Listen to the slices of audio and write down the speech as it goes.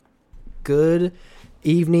Good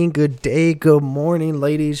evening, good day, good morning,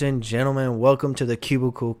 ladies and gentlemen. Welcome to the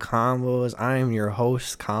Cubicle Convos. I am your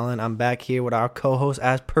host, Colin. I'm back here with our co-host,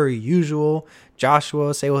 as per usual,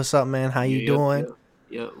 Joshua. Say what's up, man. How you doing?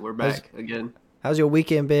 Yeah, we're back again. How's your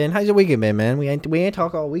weekend been? How's your weekend been, man? We ain't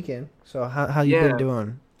talk all weekend. So how you been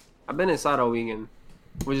doing? I've been inside all weekend,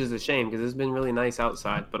 which is a shame because it's been really nice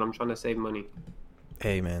outside. But I'm trying to save money.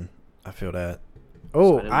 Hey, man, I feel that.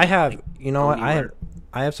 Oh, I have. You know what?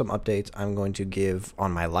 I have some updates I'm going to give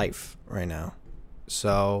on my life right now.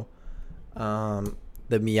 So, the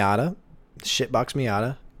Miata, shitbox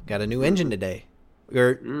Miata, got a new engine today,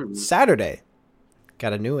 or Saturday.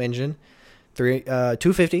 Got a new engine,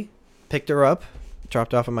 250. Picked her up,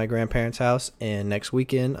 dropped off at my grandparents' house, and next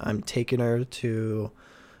weekend I'm taking her to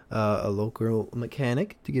a local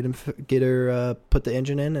mechanic to get her put the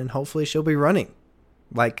engine in, and hopefully she'll be running.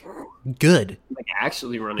 Like, good. Like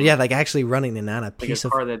actually running. Yeah, like actually running and not a piece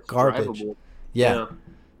of garbage. Yeah.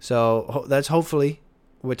 So that's hopefully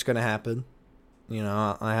what's going to happen. You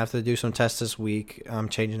know, I have to do some tests this week. I'm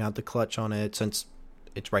changing out the clutch on it since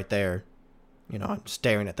it's right there. You know, I'm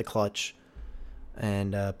staring at the clutch.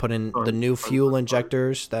 And put in the new fuel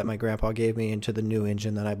injectors that my grandpa gave me into the new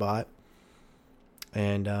engine that I bought.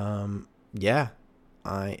 And, yeah,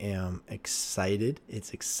 I am excited.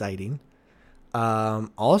 It's exciting.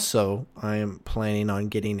 Also, I am planning on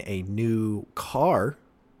getting a new car.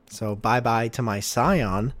 So bye-bye to my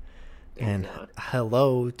Scion. And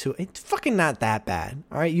hello to... It's fucking not that bad.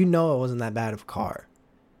 All right? You know it wasn't that bad of a car.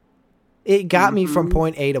 It got me from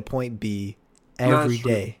point A to point B every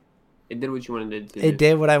day. It did what you wanted to do. It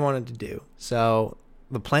did what I wanted to do. So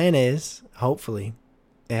the plan is, hopefully,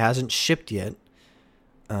 it hasn't shipped yet.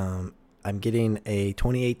 I'm getting a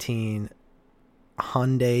 2018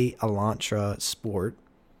 Hyundai Elantra Sport.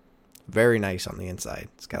 Very nice on the inside.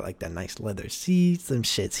 It's got like that nice leather seats. Them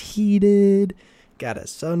shit's heated. Got a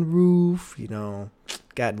sunroof. You know,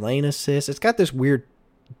 got lane assist. It's got this weird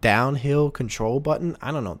downhill control button.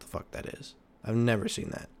 I don't know what the fuck that is. I've never seen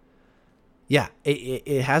that. Yeah,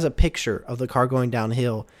 it has a picture of the car going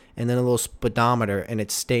downhill and then a little speedometer, and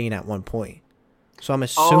it's staying at one point. So I'm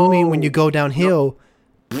assuming when you go downhill...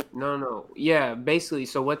 No. Yeah, basically,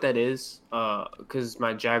 so what that is, because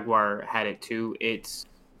my Jaguar had it too, it's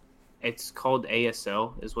called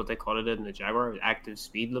ASL, is what they called it in the Jaguar, active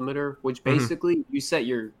speed limiter, which basically you set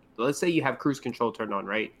your... Let's say you have cruise control turned on,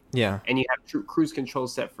 right? Yeah. And you have cruise control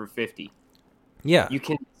set for 50. Yeah. You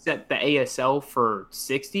can set the ASL for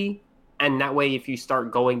 60. And that way, if you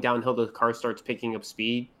start going downhill, the car starts picking up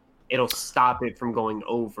speed. It'll stop it from going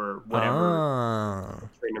over whatever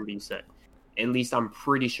train number you set. At least I'm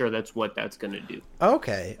pretty sure that's what that's going to do.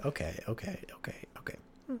 Okay.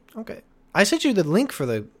 I sent you the link for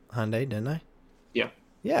the Hyundai, didn't I? Yeah.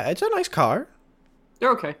 Yeah, it's a nice car.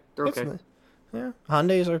 They're okay. Yeah,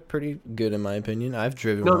 Hyundais are pretty good in my opinion. I've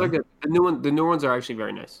driven one. No, they're good. The new ones are actually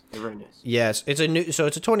very nice. They're very nice. Yes, it's a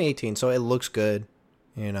 2018, so it looks good.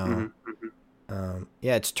 You know,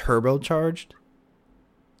 yeah, it's turbocharged.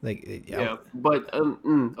 Like, yeah, but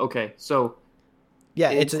okay, so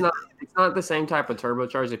yeah, it's not the same type of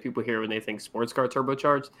turbocharge that people hear when they think sports car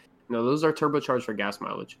turbocharged. No, those are turbocharged for gas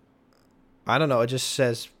mileage. I don't know. It just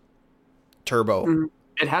says turbo.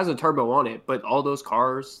 It has a turbo on it, but all those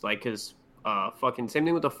cars, like, cause fucking same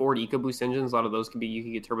thing with the Ford EcoBoost engines. A lot of those you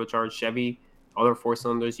could get turbocharged. Chevy, all their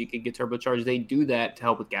 4-cylinders, you could get turbocharged. They do that to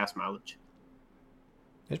help with gas mileage.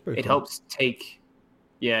 It helps keep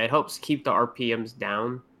the RPMs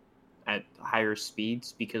down at higher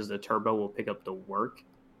speeds because the turbo will pick up the work.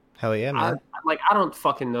 Hell yeah, man. I don't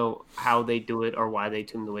fucking know how they do it or why they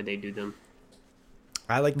tune the way they do them.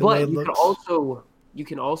 I like the way it looks. You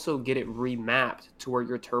can also get it remapped to where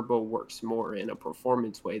your turbo works more in a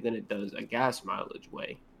performance way than it does a gas mileage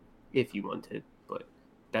way, if you wanted. But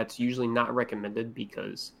that's usually not recommended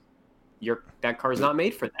because that car's not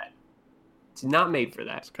made for that. It's not made for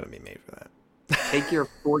that. It's gonna be made for that. Take your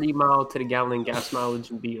 40 mile to the gallon gas mileage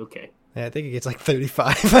and be okay. Yeah, I think it gets like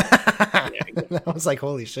 35. I was like,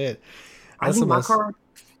 holy shit. I think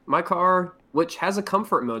my car, which has a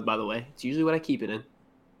comfort mode, by the way, it's usually what I keep it in.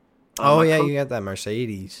 You got that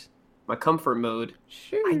Mercedes. My comfort mode.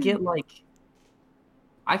 Sure. I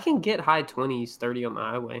can get high 20s, 30 on the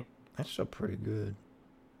highway. That's still pretty good.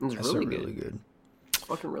 It's really good.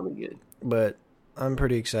 Fucking really good. But I'm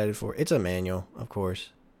pretty excited for it. It's a manual, of course.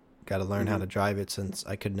 Got to learn how to drive it since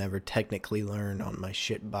I could never technically learn on my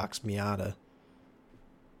shitbox Miata.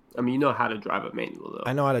 I mean, you know how to drive a manual, though.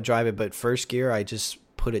 I know how to drive it, but first gear, I just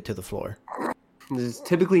put it to the floor. This is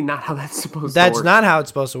typically not how that's supposed to work. That's not how it's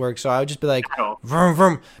supposed to work. So I would just be like, vroom,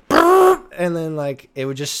 vroom, brrr, and then like it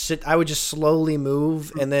would just sit. I would just slowly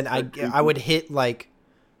move, and then I would hit like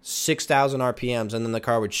 6,000 RPMs, and then the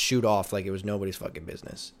car would shoot off like it was nobody's fucking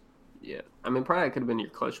business. Yeah, I mean, probably it could have been your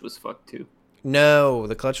clutch was fucked too. No,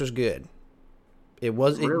 the clutch was good. It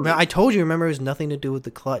was. Really? I told you. Remember, it was nothing to do with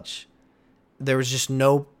the clutch. There was just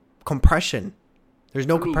no compression. There's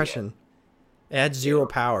no compression. Yeah. It had zero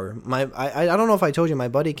power. I don't know if I told you. My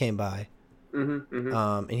buddy came by,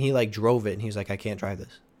 and he like drove it, and he was like, "I can't drive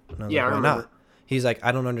this." And I was like, "Why not?" He's like,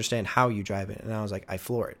 "I don't understand how you drive it," and I was like, "I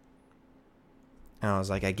floor it." And I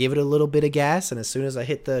was like, I give it a little bit of gas, and as soon as I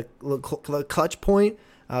hit the clutch point,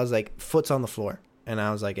 I was like, foot's on the floor. And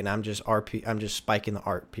I was like, and I'm just spiking the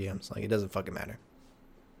RPMs. Like, it doesn't fucking matter.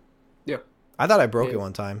 Yeah. I thought I broke it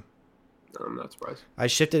one time. No, I'm not surprised. I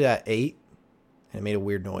shifted at 8, and it made a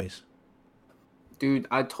weird noise. Dude,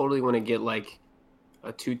 I totally want to get, like,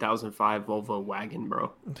 a 2005 Volvo wagon,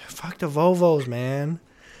 bro. Fuck the Volvos, man.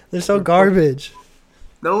 They're so garbage.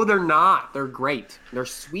 No, they're not. They're great. They're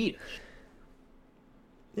Swedish.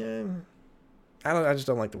 Yeah. I just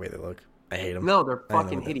don't like the way they look. I hate them. No, they're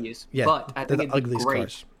fucking hideous. Yeah, but I think they're the ugliest great.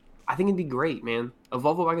 cars. I think it'd be great, man. A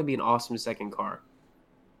Volvo wagon would be an awesome second car.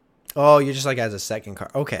 Oh, you're just like as a second car.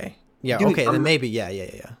 Okay. Yeah, dude, okay, then maybe. Yeah.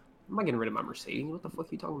 I'm not getting rid of my Mercedes. What the fuck are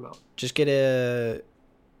you talking about? Just get a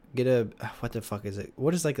what the fuck is it?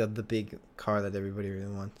 What is like the big car that everybody really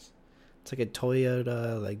wants? It's like a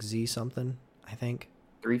Toyota like Z something, I think.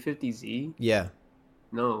 350Z? Yeah.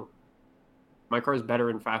 No. My car is better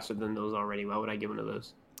and faster than those already. Why would I get one of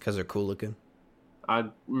those? Because they're cool looking.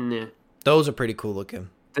 Nah. Those are pretty cool looking.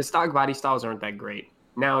 The stock body styles aren't that great.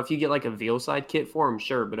 Now, if you get like a Veilside kit for them,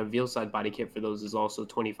 sure, but a Veilside body kit for those is also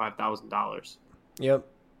 $25,000. Yep.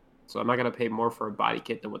 So I'm not gonna pay more for a body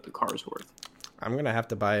kit than what the car is worth. I'm gonna have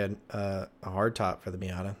to buy a hard top for the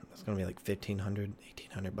Miata. That's gonna be like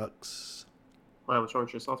 $1,500 Wow, what's wrong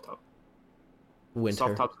with your soft top? Winter.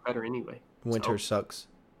 Soft top's better anyway. Winter sucks.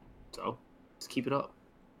 So let's keep it up.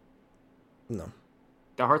 No.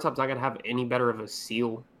 The hardtop's not gonna have any better of a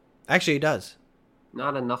seal. Actually, it does.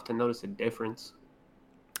 Not enough to notice a difference.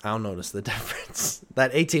 I'll notice the difference.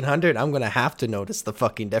 That 1800, I'm gonna have to notice the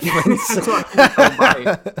fucking difference. That's why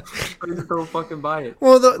I just don't fucking buy it.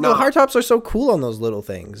 Well, the hardtops are so cool on those little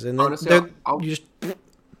things, and honestly,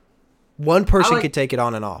 one person could take it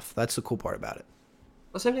on and off. That's the cool part about it.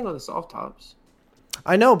 The same thing with the soft tops.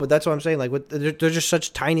 I know, but that's what I'm saying. Like, they're just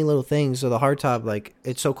such tiny little things. So the hardtop, like,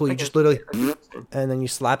 it's so cool. You just literally, and then you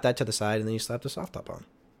slap that to the side, and then you slap the soft top on.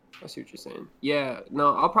 I see what you're saying. Yeah,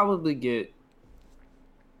 no, I'll probably get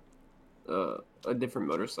a different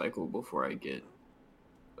motorcycle before I get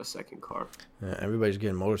a second car. Yeah, everybody's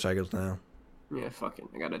getting motorcycles now. Yeah, fucking,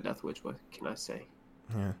 I got a Death Wish. What can I say?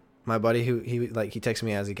 Yeah, my buddy he texted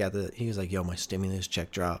me as he was like, "Yo, my stimulus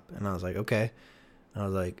check dropped," and I was like, "Okay," and I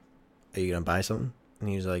was like, "Are you gonna buy something?" And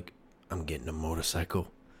he was like, "I'm getting a motorcycle,"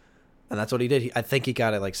 and that's what he did. I think he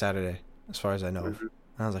got it like Saturday, as far as I know. And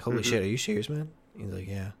I was like, "Holy shit, are you serious, man?" He's like,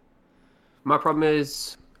 "Yeah." My problem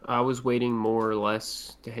is I was waiting more or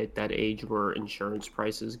less to hit that age where insurance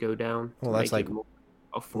prices go down. Well, that's like more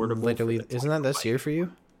affordable. Literally, isn't that this year for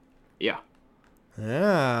you? Yeah.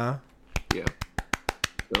 Yeah. Yeah.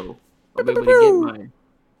 So I'll be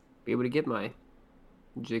able to get my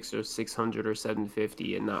Gixxer 600 or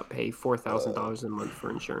 750 and not pay $4,000 a month for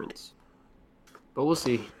insurance. But we'll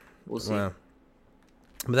see. Wow.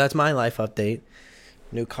 But that's my life update.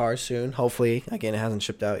 New car soon. Hopefully, again, it hasn't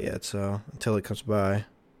shipped out yet, so until it comes by.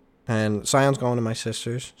 And Scion's going to my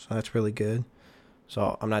sister's, so that's really good.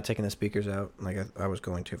 So I'm not taking the speakers out like I was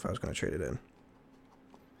going to if I was going to trade it in.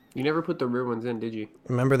 You never put the rear ones in, did you?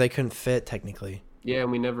 Remember, they couldn't fit technically. Yeah,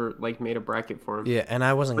 and we never made a bracket for them. Yeah, and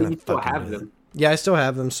I wasn't going to fucking still have them. Yeah, I still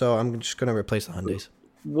have them, so I'm just going to replace the Hyundais.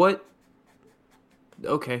 What?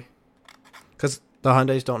 Okay. Because the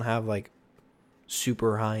Hyundais don't have like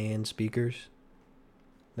super high-end speakers.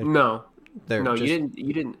 No,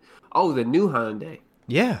 you didn't. Oh, the new Hyundai.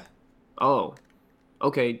 Yeah. Oh,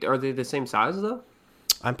 okay. Are they the same size though?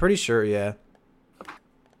 I'm pretty sure. Yeah.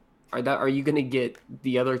 Are you gonna get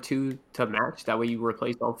the other two to match? That way you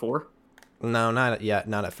replace all four. No, not yet.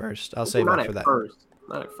 Not at first. I'll save up for that.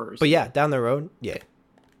 Not at first. But yeah, down the road, yeah.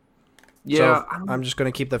 Yeah. So I'm just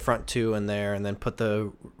gonna keep the front two in there, and then put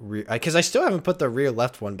the rear. Because I still haven't put the rear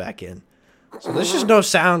left one back in. So there's just no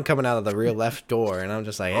sound coming out of the rear left door, and I'm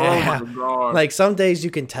just like, yeah. Oh my God. Like some days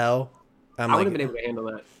you can tell. I would have been able to handle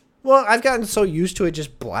that. Well, I've gotten so used to it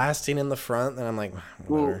just blasting in the front that I'm like,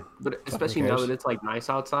 whatever. Well, but especially now that it's like nice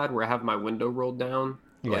outside, where I have my window rolled down,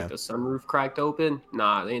 like the sunroof cracked open.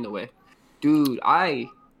 Nah, ain't no way, dude.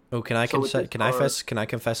 Oh, can I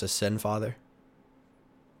confess a sin, Father?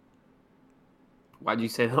 Why'd you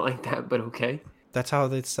say that like that? But okay. That's how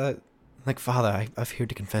they said. Like, Father, I'm here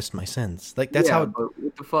to confess my sins. Like, that's how. But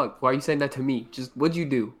what the fuck? Why are you saying that to me? Just what'd you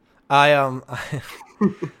do?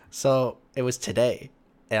 So it was today.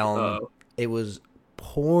 It was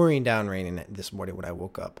pouring down raining this morning when I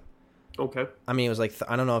woke up. Okay. I mean, it was like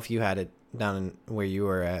I don't know if you had it down in where you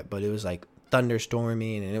were at, but it was like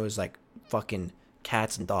thunderstorming, and it was like fucking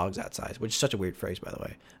cats and dogs outside, which is such a weird phrase, by the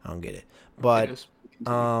way. I don't get it. But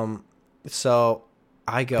so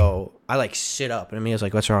I like sit up, and Amelia's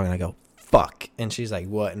like, "What's wrong?" And I go, "Fuck!" And she's like,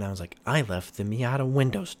 "What?" And I was like, "I left the Miata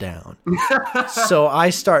windows down." So I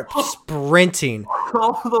start sprinting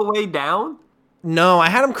all the way down. No, I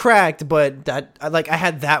had them cracked, but I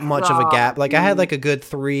had that much of a gap. Like, I had like a good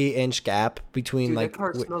 3-inch gap between. Dude, like that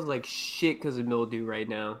car smells like shit because of mildew right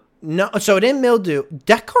now. No, so it didn't mildew.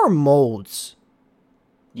 That car molds.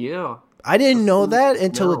 Yeah, I didn't know that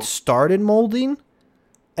until it started molding,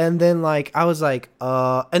 and then like I was like,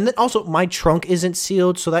 and then also my trunk isn't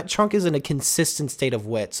sealed, so that trunk is in a consistent state of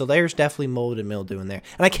wet. So there's definitely mold and mildew in there,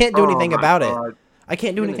 and I can't do anything about it. I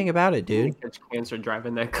can't do anything about it, dude. Catch cancer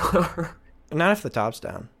driving that car. Not if the top's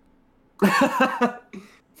down.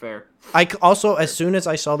 Fair. I also, as soon as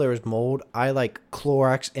I saw there was mold, I like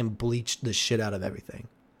Clorox and bleached the shit out of everything.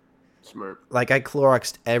 Smart. Like I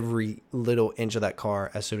Cloroxed every little inch of that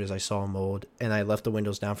car as soon as I saw mold, and I left the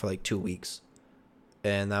windows down for like 2 weeks,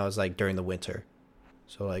 and that was like during the winter.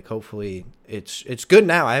 So like hopefully it's good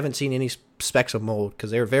now. I haven't seen any specks of mold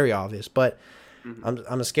because they were very obvious, but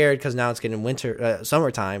I'm scared because now it's getting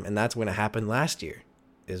summertime, and that's when it happened last year.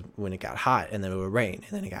 Is when it got hot, and then it would rain,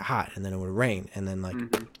 and then it got hot, and then it would rain, and then like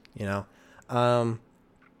you know,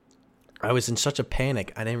 I was in such a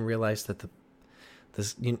panic. I didn't realize that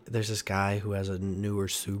there's this guy who has a newer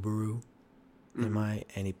Subaru and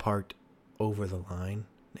he parked over the line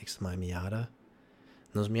next to my Miata,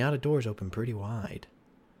 and those Miata doors open pretty wide,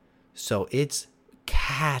 so it's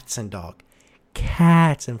cats and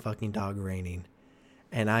fucking dog raining,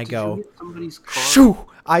 and I go, shoo!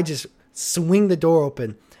 I just swing the door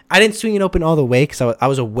open. I didn't swing it open all the way because I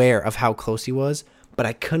was aware of how close he was, but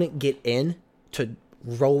I couldn't get in to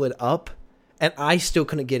roll it up, and I still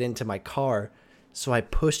couldn't get into my car, so I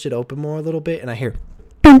pushed it open more a little bit, and I hear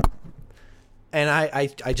boom, and I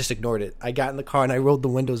just ignored it. I got in the car and I rolled the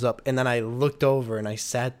windows up, and then I looked over and I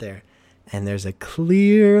sat there, and there's a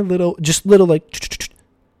clear little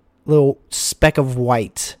speck of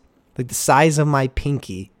white, like the size of my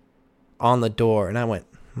pinky, on the door, and I went,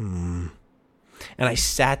 And I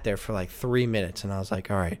sat there for like 3 minutes, and I was like,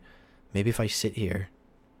 all right, maybe if I sit here,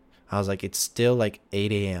 I was like, it's still like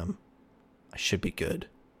 8 a.m. I should be good.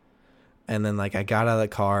 And then like I got out of the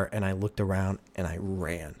car and I looked around and I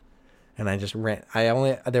ran. And I just ran.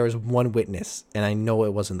 There was one witness, and I know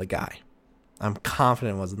it wasn't the guy. I'm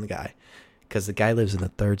confident it wasn't the guy because the guy lives in the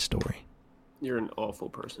 3rd story. You're an awful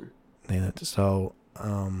person. So,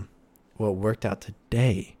 what worked out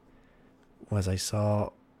today was I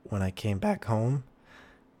saw when I came back home,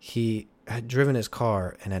 he had driven his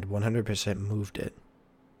car and had 100% moved it.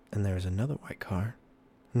 And there was another white car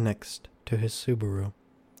next to his Subaru.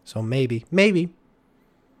 So maybe,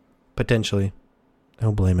 potentially,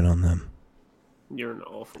 he'll blame it on them. You're an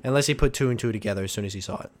awful person. Unless he put 2 and 2 together as soon as he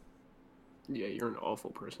saw it. Yeah, you're an awful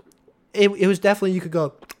person. It was definitely, you could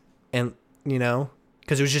go, and, you know,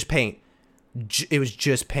 because it was just paint. It was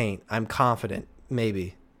just paint. I'm confident.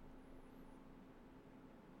 Maybe.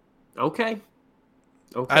 Okay.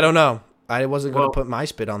 I don't know. I wasn't going to put my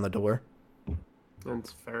spit on the door.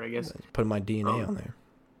 That's fair, I guess. Put my DNA on there.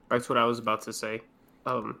 That's what I was about to say.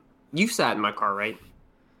 You sat in my car, right?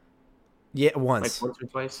 Yeah, once. Like once or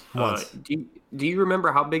twice? Once. Do you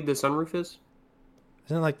remember how big the sunroof is?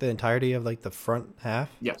 Isn't it like the entirety of like the front half?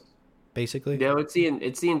 Yes. Basically? Yeah, it's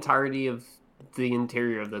the entirety of the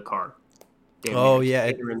interior of the car. Damn,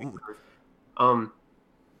 yeah.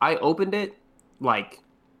 I opened it like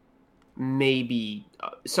maybe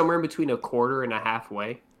somewhere in between a quarter and a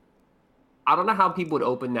halfway. I don't know how people would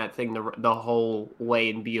open that thing the whole way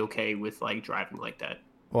and be okay with like driving like that.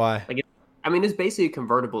 Why? Like, it's basically a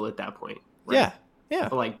convertible at that point. Right? Yeah.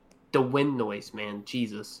 But like the wind noise, man,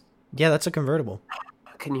 Jesus. Yeah, that's a convertible.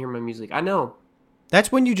 I couldn't hear my music. I know.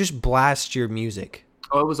 That's when you just blast your music.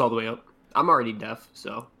 Oh, it was all the way up. I'm already deaf,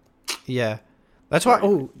 so. Yeah, that's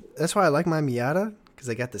why. That's why I like my Miata, because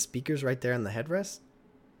I got the speakers right there in the headrest.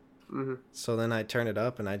 Mm-hmm. So then I turn it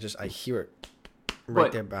up and I hear it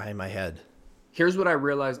right there behind my head. Here's what I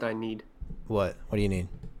realized I need. What? What do you need?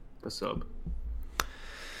 A sub.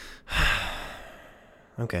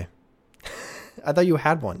 Okay. I thought you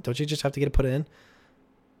had one. Don't you just have to get it put in?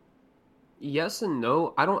 Yes and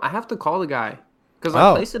no. I have to call the guy. Because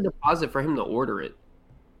I placed a deposit for him to order it.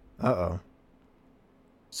 Uh-oh.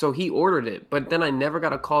 So he ordered it, but then I never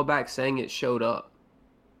got a call back saying it showed up.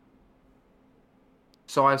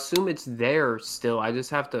 So I assume it's there still. I just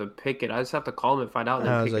have to pick it. I just have to call him and find out and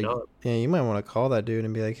then pick it up. Yeah, you might want to call that dude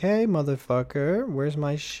and be like, hey, motherfucker, where's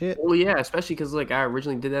my shit? Well, yeah, especially because like I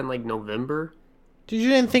originally did that in like November. Dude, you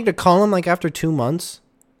didn't think to call him like after 2 months?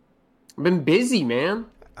 I've been busy, man.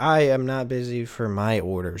 I am not busy for my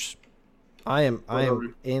orders. I am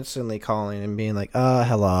instantly calling and being like,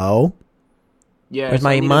 hello? Yeah. Where's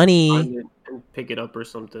my money? And pick it up or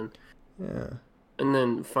something. Yeah. And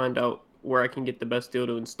then find out where I can get the best deal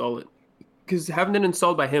to install it. Because having it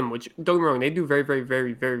installed by him, which, don't get me wrong, they do very, very,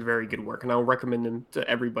 very, very, very good work. And I'll recommend them to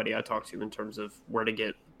everybody I talk to in terms of where to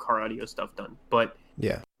get car audio stuff done. But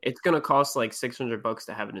yeah, it's going to cost like $600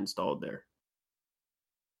 to have it installed there.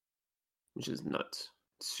 Which is nuts.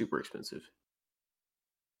 It's super expensive.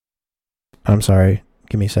 I'm sorry.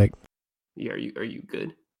 Give me a sec. Yeah, are you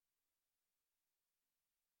good?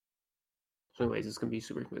 So anyways, it's going to be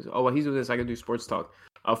super expensive. Oh, while he's doing this, I can do sports talk.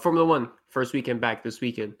 Formula One, first weekend back this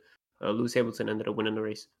weekend. Lewis Hamilton ended up winning the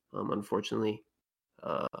race. Unfortunately,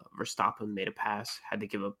 Verstappen made a pass. Had to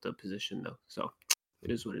give up the position, though. So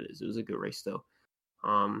it is what it is. It was a good race, though.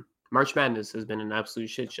 March Madness has been an absolute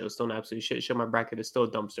shit show. Still an absolute shit show. My bracket is still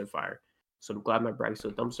a dumpster fire. So I'm glad my bracket's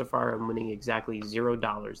still a dumpster fire. I'm winning exactly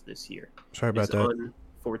 $0 this year. Sorry about that.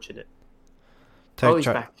 Unfortunate. He's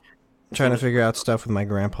back. Trying to figure out stuff with my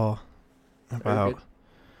grandpa about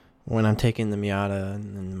when I'm taking the Miata,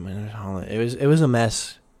 and it was a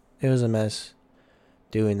mess. It was a mess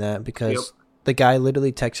doing that because the guy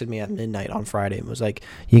literally texted me at midnight on Friday and was like,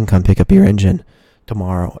 you can come pick up your engine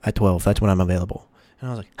tomorrow at 12. That's when I'm available. And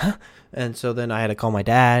I was like, huh? And so then I had to call my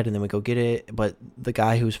dad, and then we go get it. But the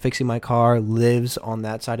guy who's fixing my car lives on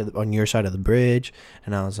that side on your side of the bridge.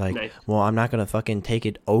 And I was like, nice. Well, I'm not going to fucking take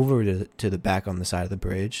it over to the back on the side of the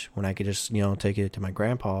bridge when I could just, take it to my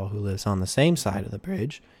grandpa who lives on the same side of the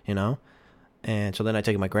bridge, And so then I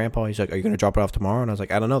take it to my grandpa. He's like, are you going to drop it off tomorrow? And I was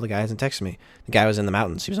like, I don't know. The guy hasn't texted me. The guy was in the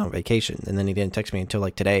mountains. He was on vacation. And then he didn't text me until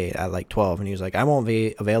like today at like 12. And he was like, I won't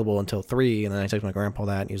be available until 3. And then I texted my grandpa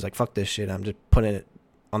that. And he was like, fuck this shit. I'm just putting it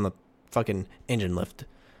on the fucking engine lift.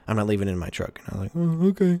 I'm not leaving it in my truck. And I was like, oh,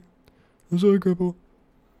 okay. I'm sorry, grandpa.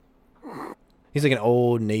 He's like an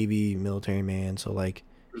old Navy military man. So like,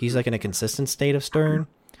 he's like in a consistent state of stern.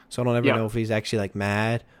 So I don't ever know if he's actually like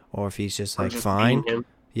mad or if he's just like fine.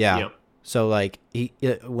 Yeah. So like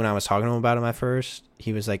when I was talking to him about him at first,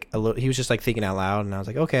 he was like he was just like thinking out loud, and I was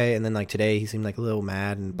like, okay. And then like today, he seemed like a little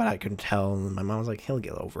mad, but I couldn't tell. And my mom was like, he'll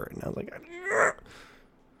get over it, and I was like,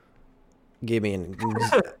 gave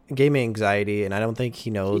me anxiety, and I don't think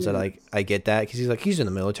he knows that like I get that because he's like he's in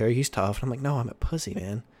the military, he's tough, and I'm like, no, I'm a pussy,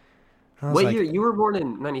 man. What year? You were born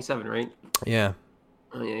in '97, right? Yeah.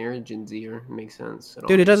 Oh yeah, you're a Gen Zer. Makes sense.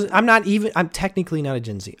 Dude, it doesn't. I'm technically not a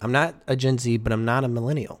Gen Z. I'm not a Gen Z, but I'm not a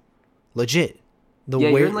millennial. Legit.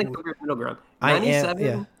 You're in like the weird middle ground.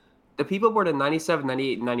 97, the people born in 97,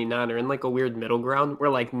 98, and 99 are in like a weird middle ground where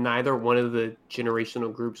like neither one of the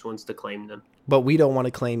generational groups wants to claim them. But we don't want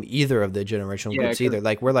to claim either of the generational groups either.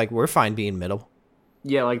 We're fine being middle.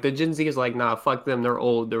 Yeah, like the Gen Z is like, nah, fuck them, they're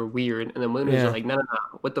old, they're weird. And then millennials are like, no,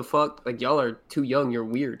 what the fuck? Like, y'all are too young, you're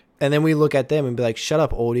weird. And then we look at them and be like, shut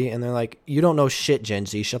up, oldie. And they're like, you don't know shit, Gen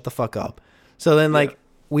Z, shut the fuck up. So then like,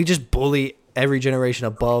 we just bully every generation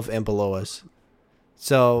above and below us.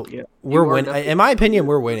 So we're winning. In my opinion,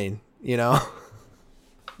 we're winning, Yeah.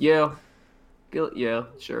 Yeah,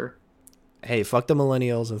 sure. Hey, fuck the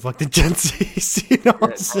millennials and fuck the Gen Zs. You know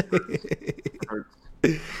what I'm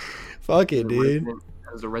saying? Fuck it, dude.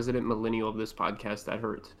 As a resident millennial of this podcast, that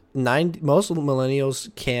hurts. Most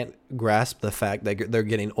millennials can't grasp the fact that they're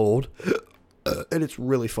getting old. And it's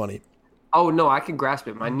really funny. Oh, no, I can grasp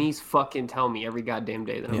it. My knees fucking tell me every goddamn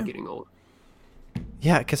day that I'm getting old.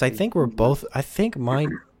 Yeah, because I think we're both. I think mine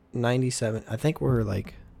 97. I think we're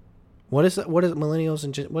like, what is millennials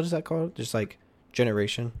and what is that called? Just like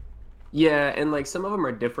generation. Yeah, and like some of them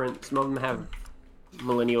are different. Some of them have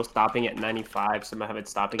millennials stopping at 95. Some have it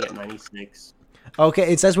stopping at 96.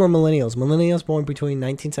 Okay, it says we're millennials. Millennials born between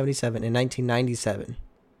 1977 and 1997.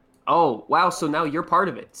 Oh, wow. So now you're part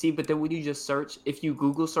of it. See, but then when you just search, if you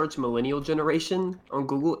Google search millennial generation on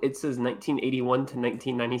Google, it says 1981 to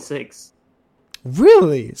 1996.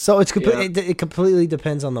 Really? So it's it completely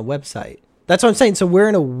depends on the website. That's what I'm saying. So we're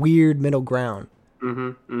in a weird middle ground.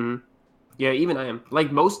 Yeah, even I am.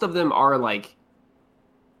 Like most of them are like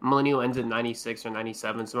millennial ends at 96 or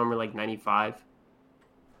 97. Some of them are like 95.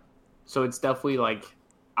 So it's definitely like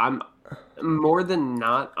I'm more than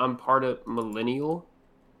not. I'm part of millennial.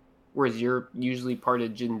 whereas you're usually part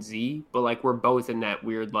of Gen Z, but like we're both in that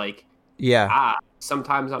weird like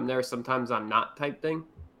sometimes I'm there, sometimes I'm not type thing.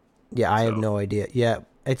 Yeah, I have no idea. Yeah,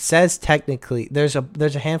 it says technically there's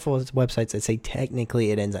a handful of websites that say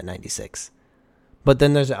technically it ends at 96. But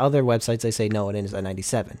then there's other websites that say no, it ends at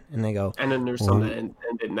 97, and they go. And then there's some that end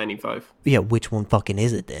at 95. Yeah, which one fucking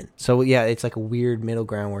is it then? So yeah, it's like a weird middle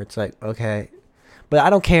ground where it's like, okay, but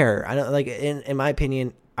I don't care. I don't like in my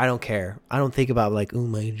opinion, I don't care. I don't think about like, oh,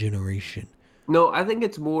 my generation. No, I think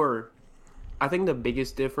it's more. I think the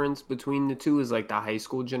biggest difference between the two is like the high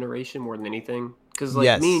school generation more than anything. Because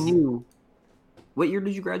like me and you, what year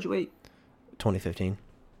did you graduate? 2015.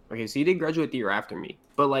 Okay, so you did graduate the year after me,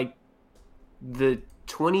 but like. The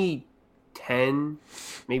 2010,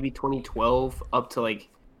 maybe 2012, up to like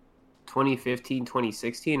 2015,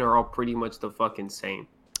 2016 are all pretty much the fucking same.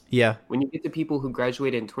 Yeah. When you get to people who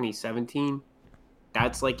graduated in 2017,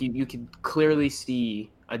 that's like you could clearly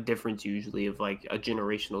see a difference usually of like a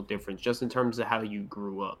generational difference just in terms of how you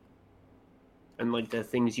grew up and like the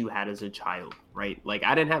things you had as a child, right? Like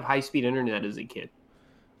I didn't have high-speed internet as a kid.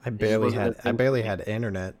 I barely had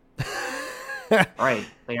internet. Right.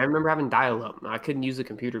 Like I remember having dial-up. I couldn't use a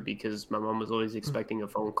computer because my mom was always expecting a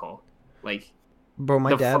phone call. Like, bro,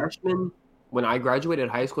 my dad. Freshmen, when I graduated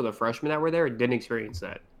high school, the freshmen that were there didn't experience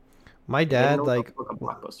that. My dad, like, what a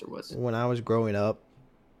Blockbuster was. When I was growing up,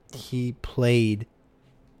 he played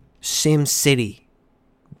Sim City,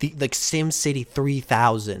 Sim City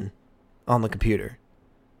 3000 on the computer,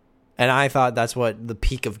 and I thought that's what the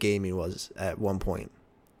peak of gaming was at one point.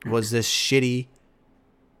 Was this shitty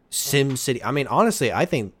Sim City? I mean, honestly, I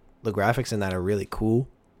think the graphics in that are really cool.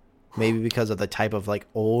 Maybe because of the type of like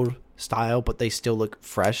old style, but they still look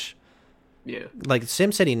fresh. Yeah. Like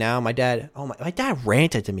Sim City now, my dad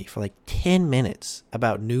ranted to me for like 10 minutes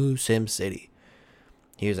about new Sim City.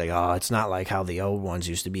 He was like, "Oh, it's not like how the old ones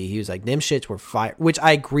used to be." He was like, "Them shits were fire," which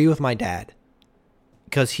I agree with my dad.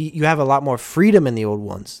 Because you have a lot more freedom in the old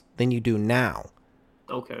ones than you do now.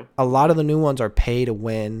 Okay. A lot of the new ones are pay to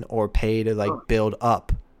win or pay to like build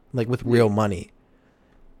up. Like with real money.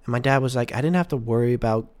 And my dad was like, I didn't have to worry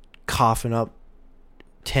about coughing up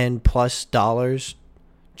 $10+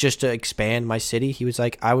 just to expand my city. He was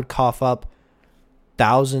like, I would cough up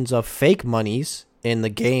thousands of fake monies in the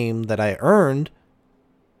game that I earned,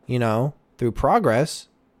 through progress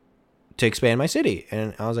to expand my city.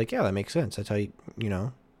 And I was like, yeah, that makes sense. That's how He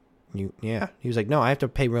was like, no, I have to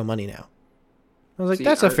pay real money now. I was like,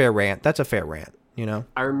 that's a fair rant. That's a fair rant,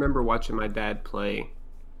 I remember watching my dad play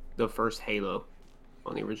the first Halo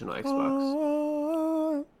on the original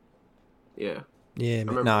Xbox. Yeah. Yeah,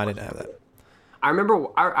 no, I didn't have that.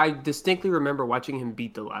 I distinctly remember watching him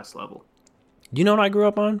beat the last level. You know what I grew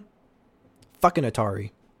up on? Fucking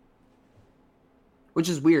Atari. Which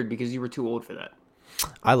is weird because you were too old for that.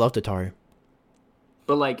 I loved Atari.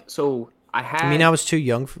 But like, so I was too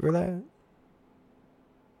young for that?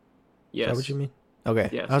 Yes. Is that what you mean? Okay.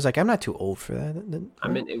 Yes. I was like, I'm not too old for that. I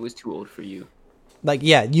meant it was too old for you. Like,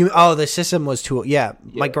 yeah, the system was too old. Yeah.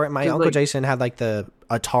 My Uncle Jason had like the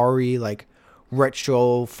Atari, like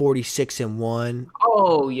retro 46-in-1.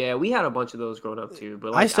 Oh yeah, we had a bunch of those growing up too.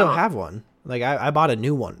 But like, I still have one. Like I bought a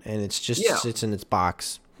new one and it's just sits in its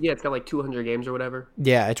box. Yeah, it's got like 200 games or whatever.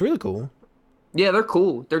 Yeah, it's really cool. Yeah, they're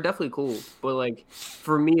cool. They're definitely cool. But like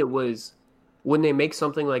for me, it was when they make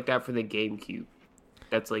something like that for the GameCube,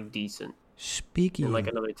 that's like decent. Speaking in like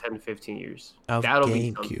another 10, 15 years. Of that'll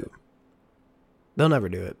GameCube. Be they'll never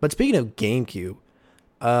do it. But speaking of GameCube,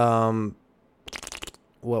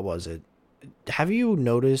 what was it? Have you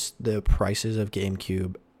noticed the prices of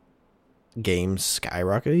GameCube games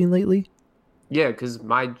skyrocketing lately? Yeah, because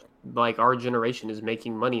our generation is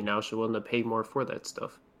making money now, so we're willing to pay more for that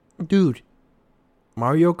stuff. Dude,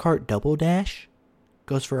 Mario Kart Double Dash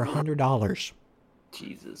goes for $100.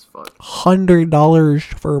 Jesus fuck. $100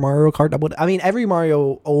 for Mario Kart Double. I mean, every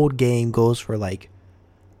Mario old game goes for like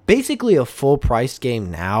basically a full price game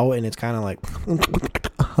now, and it's kind of like,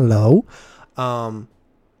 hello.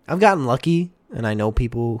 I've gotten lucky, and I know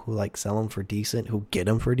people who like sell them for decent, who get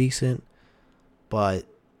them for decent, but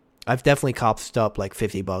I've definitely coughed up like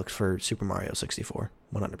 $50 for Super Mario 64,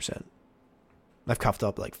 100%. I've coughed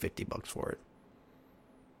up like $50 for it,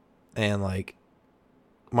 and like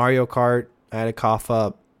Mario Kart, I had to cough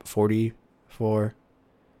up 40 for,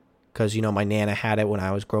 because my Nana had it when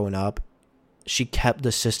I was growing up. She kept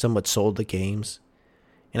the system but sold the games,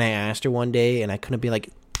 and I asked her one day, and I couldn't be like,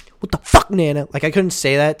 what the fuck, Nana? Like, I couldn't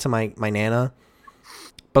say that to my Nana.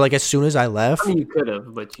 But like as soon as I left, I mean, you could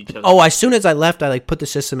have, but you chose. Oh, as soon as I left, I like put the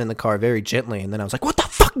system in the car very gently, and then I was like, what the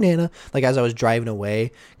fuck, Nana? Like as I was driving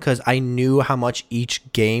away, because I knew how much each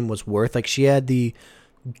game was worth. Like she had the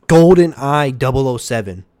GoldenEye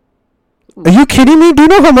 007. Are you kidding me? Do you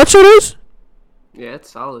know how much it is? Yeah,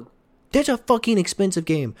 it's solid. That's a fucking expensive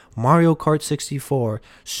game. Mario Kart 64,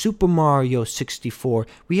 Super Mario 64.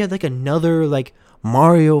 We had like another like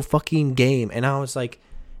Mario fucking game, and I was like,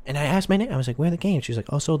 and I asked my name. I was like, "Where are the games?" She's like,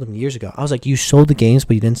 "Oh, I sold them years ago." I was like, "You sold the games,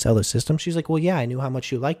 but you didn't sell the system?" She's like, "Well, yeah, I knew how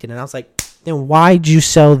much you liked it," and I was like, "Then why'd you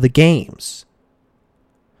sell the games?"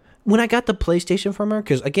 When I got the PlayStation from her,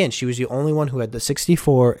 because again, she was the only one who had the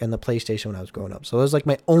 64 and the PlayStation when I was growing up, so it was like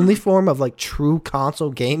my only form of like true console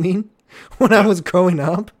gaming. When I was growing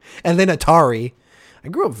up, and then Atari. I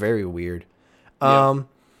grew up very weird. And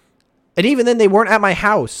even then they weren't at my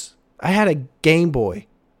house. I had a Game Boy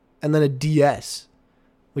and then a DS,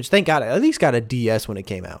 which thank God I at least got a DS when it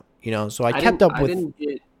came out, you know, so I didn't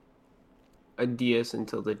get a DS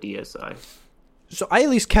until the DSi. So I at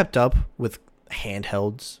least kept up with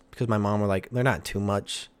handhelds because my mom were like, they're not too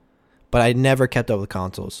much, but I never kept up with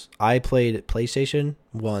consoles. I played PlayStation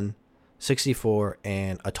 1, 64,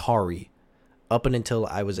 and Atari up until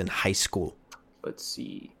I was in high school. Let's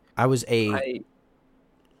see. I was a...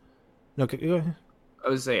 No, go ahead. I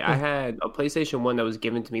would say I had a PlayStation 1 that was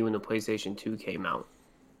given to me when the PlayStation 2 came out.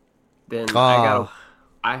 Then I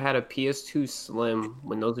had a PS2 Slim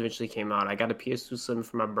when those eventually came out. I got a PS2 Slim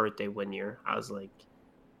for my birthday one year. I was like,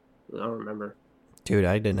 I don't remember. Dude,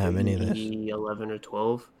 I didn't have any of this. 11 or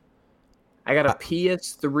 12. I got a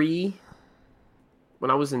PS3 when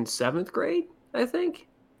I was in 7th grade, I think.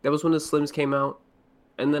 That was when the Slims came out.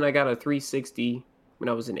 And then I got a 360 when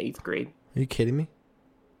I was in 8th grade. Are you kidding me?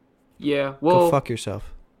 Yeah, well... Go fuck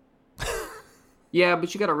yourself. Yeah,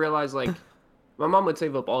 but you gotta realize, like, my mom would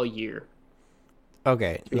save up all year.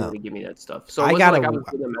 Okay, to be able to give me that stuff. So it wasn't like I was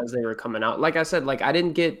getting them as they were coming out. Like I said, like, I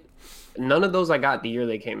didn't get... None of those I got the year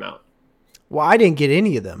they came out. Well, I didn't get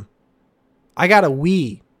any of them. I got a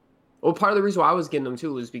Wii. Well, part of the reason why I was getting them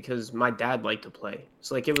too was because my dad liked to play.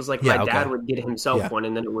 So like it was like my dad would get himself one,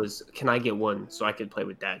 and then it was, can I get one so I could play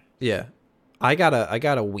with dad? Yeah, I got a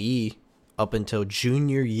Wii up until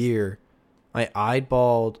junior year. I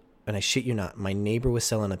eyeballed, and I shit you not, my neighbor was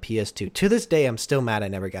selling a PS2. To this day, I'm still mad I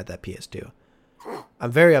never got that PS2.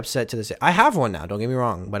 I'm very upset to this day. I have one now, don't get me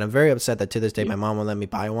wrong, but I'm very upset that to this day my mom won't let me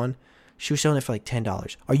buy one. She was selling it for like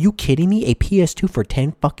 $10. Are you kidding me? A PS2 for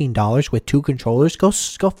 $10 fucking with 2 controllers? Go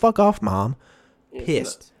fuck off, mom.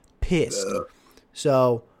 Pissed.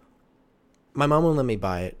 So my mom won't let me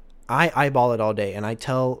buy it. I eyeball it all day, and I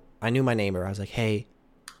knew my neighbor. I was like, hey,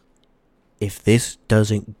 if this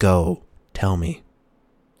doesn't go, tell me.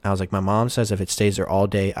 I was like, my mom says if it stays there all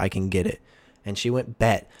day, I can get it. And she went,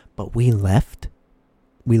 bet. But we left.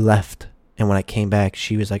 And when I came back,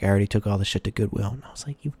 she was like, I already took all the shit to Goodwill. And I was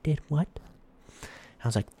like, you did what? I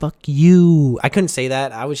was like, fuck you. I couldn't say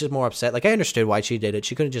that. I was just more upset. Like, I understood why she did it.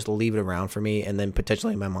 She couldn't just leave it around for me and then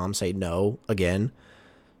potentially my mom say no again.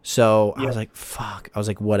 So I was like, fuck. I was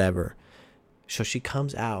like, whatever. So she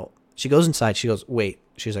comes out. She goes inside. She goes, wait.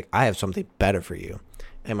 She's like, I have something better for you.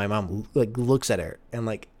 And my mom like looks at her and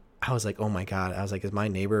like, I was like, oh my God. I was like, is my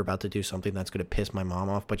neighbor about to do something that's going to piss my mom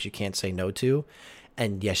off, but you can't say no to?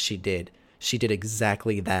 And yes, she did. She did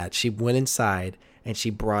exactly that. She went inside and she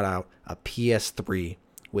brought out a PS3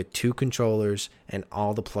 with 2 controllers and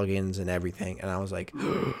all the plugins and everything. And I was like,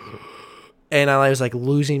 and I was like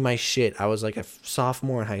losing my shit. I was like a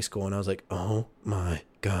sophomore in high school and I was like, oh my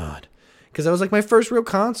God. Because that was like my first real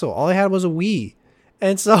console. All I had was a Wii.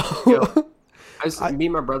 And so me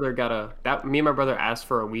and my brother asked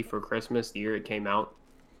for a Wii for Christmas the year it came out.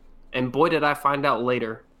 And boy, did I find out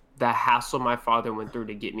later the hassle my father went through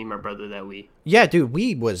to get me and my brother that Wii. Yeah, dude,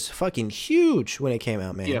 Wii was fucking huge when it came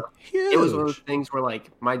out, man. Yeah. Huge. It was one of those things where,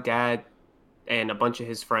 like, my dad and a bunch of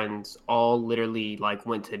his friends all literally, like,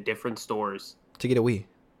 went to different stores. To get a Wii.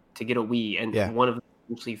 And one of them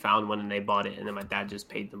actually found one and they bought it, and then my dad just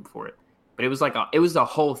paid them for it. But it was like, it was the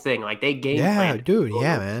whole thing. Like, they game planned. Yeah, dude,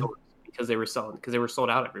 yeah, man. Because they were sold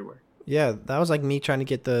out everywhere. Yeah, that was like me trying to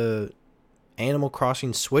get the Animal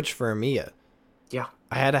Crossing Switch for Amiya. Yeah.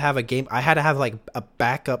 I had to have a game. I had to have like a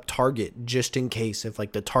backup target just in case if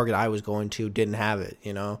like the target I was going to didn't have it,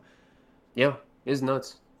 you know? Yeah, it's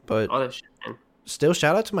nuts. But all that shit, man. Still,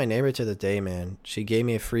 shout out to my neighbor to the day, man. She gave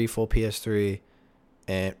me a free full PS3.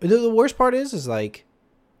 And the worst part is like,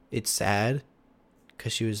 it's sad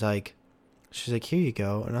because she's like, here you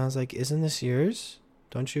go. And I was like, isn't this yours?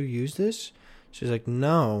 Don't you use this? She's like,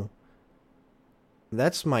 no.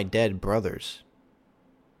 That's my dead brother's.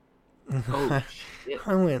 Oh, shit.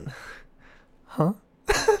 I went, huh?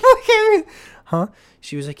 Huh?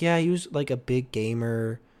 She was like, yeah, he was like a big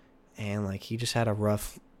gamer and like he just had a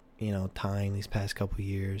rough, time these past couple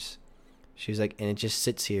years. She's like, and it just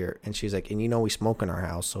sits here. And she's like, and we smoke in our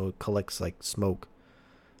house, so it collects like smoke.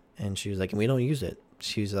 And she was like, and we don't use it.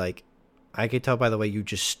 She's like, I could tell by the way you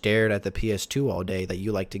just stared at the PS2 all day that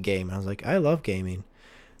you like to game. And I was like, I love gaming.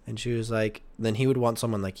 And she was like, then he would want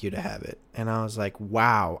someone like you to have it. And I was like,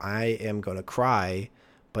 wow, I am going to cry.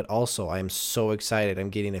 But also, I am so excited. I'm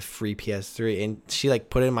getting a free PS3. And she like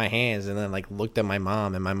put it in my hands and then like looked at my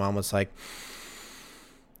mom. And my mom was like,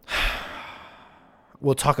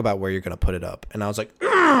 we'll talk about where you're going to put it up. And I was like,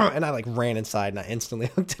 ugh! And I like ran inside and I instantly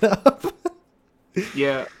hooked it up.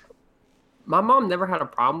 Yeah. My mom never had a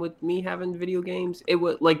problem with me having video games. It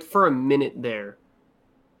was like for a minute there,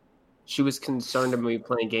 she was concerned about me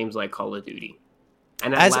playing games like Call of Duty.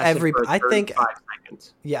 And as every, I think,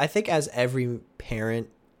 seconds. Yeah, I think as every parent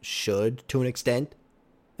should to an extent,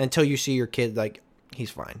 until you see your kid like he's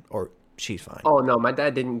fine or she's fine. Oh no, my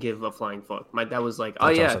dad didn't give a flying fuck. My dad was like, "Oh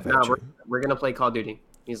yeah, we're gonna play Call of Duty."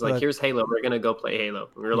 He's like, "Here's Halo. We're gonna go play Halo."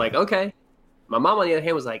 And we were like, "Okay." My mom on the other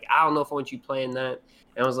hand was like, "I don't know if I want you playing that."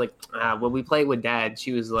 And I was like, "When we played with Dad,"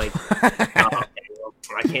 she was like, "Oh, okay, well,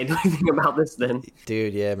 I can't do anything about this then."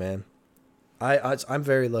 Dude, yeah, man. I'm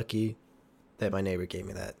very lucky that my neighbor gave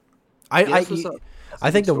me that. I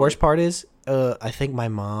think the worst part is, I think my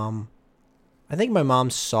mom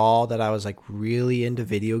saw that I was like really into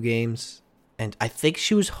video games, and I think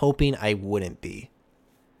she was hoping I wouldn't be,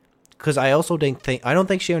 because I don't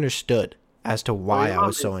think she understood as to why I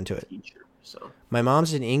was so into it. My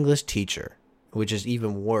mom's an English teacher, which is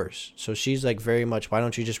even worse. So she's like very much, why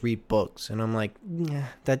don't you just read books? And I'm like, yeah,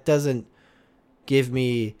 that doesn't give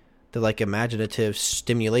me the like imaginative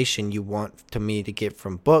stimulation you want to me to get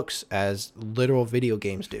from books as literal video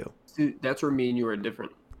games do. Dude, that's where me and you are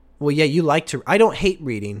different. Well, yeah, you like to. I don't hate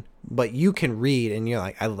reading, but you can read, and you're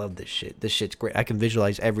like, I love this shit. This shit's great. I can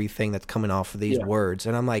visualize everything that's coming off of these words,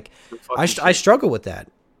 and I'm like, I struggle with that.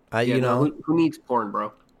 Who needs porn,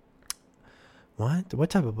 bro? What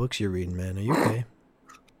type of books you reading, man? Are you okay?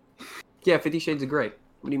 Yeah, 50 Shades of Grey.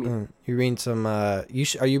 What do you mean? You reading some? Are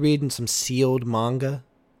you reading some sealed manga?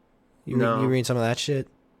 You reading some of that shit?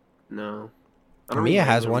 No. Mia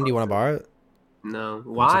has one. Do you want to borrow it? No.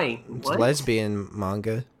 Why? It's lesbian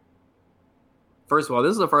manga. First of all,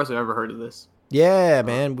 this is the first I've ever heard of this. Yeah,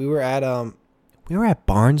 man. We were at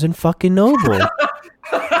Barnes and fucking Noble.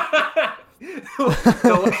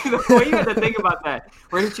 The way you had to think about that,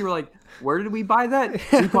 where did you were like, where did we buy that?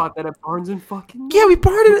 We bought that at Barnes and fucking Noble. Yeah, we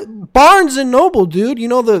bought it at Barnes and Noble, dude. You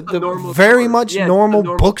know the very much normal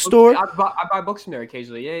bookstore. I buy books from there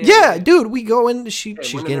occasionally. Yeah, dude. We go in. She's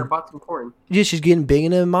getting bought some porn. Yeah, she's getting big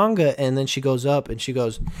into manga, and then she goes up and she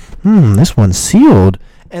goes, this one's sealed.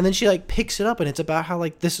 And then she like picks it up, and it's about how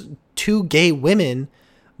like this two gay women,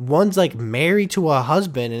 one's like married to a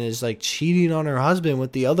husband and is like cheating on her husband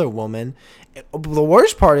with the other woman. The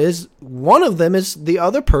worst part is one of them is the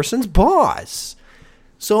other person's boss.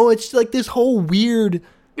 So it's like this whole weird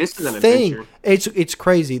thing. Adventure. It's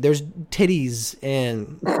crazy. There's titties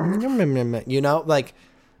and like,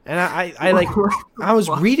 and I like I was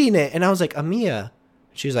reading it and I was like, Amia.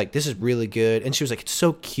 She was like, this is really good. And she was like, it's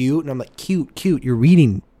so cute. And I'm like, cute. You're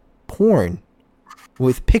reading porn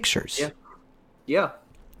with pictures. Yeah.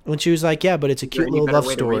 When she was like, yeah, but it's a cute little love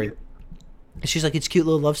story. And she's like, it's a cute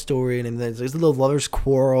little love story. And then there's a little lover's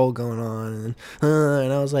quarrel going on.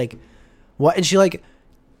 And I was like, what? And she like,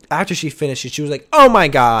 after she finished it, she was like, oh my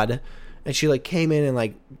God. And she like came in and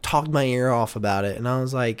like talked my ear off about it. And I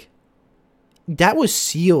was like, that was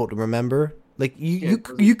sealed, remember? Like you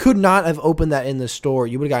could not have opened that in the store.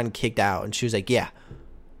 You would have gotten kicked out. And she was like, yeah.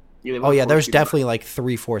 Oh yeah, there's definitely like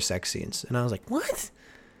 3-4 sex scenes. And I was like, what?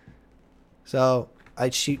 So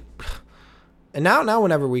and now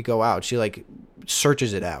whenever we go out, she like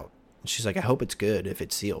searches it out. She's like, I hope it's good if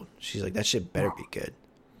it's sealed. She's like, that shit better be good.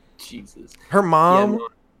 Jesus. Her mom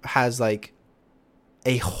has like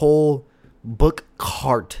a whole book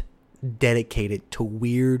cart dedicated to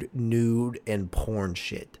weird nude and porn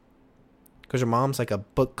shit. Because her mom's like a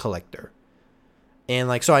book collector. And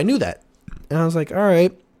like, so I knew that. And I was like, all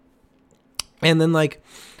right. And then like,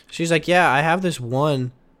 she's like, yeah, I have this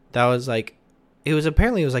one that was like, it was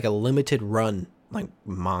like a limited run like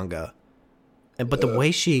manga. But the way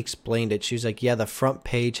she explained it, she was like, yeah, the front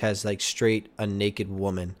page has like straight a naked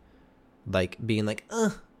woman like being like,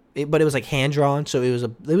 but it was like hand drawn, so it was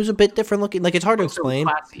a bit different looking. Like, it's hard to explain.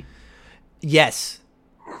 Classy. Yes.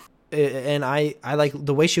 And I like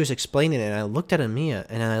the way she was explaining it, and I looked at Amia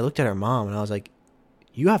and then I looked at her mom and I was like,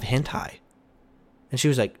 you have hentai? And she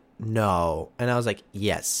was like, no. And I was like,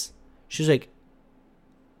 yes. She was like,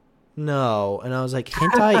 no. And I was like,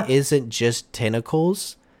 hentai isn't just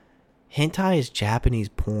tentacles. Hentai is Japanese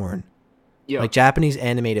porn. like Japanese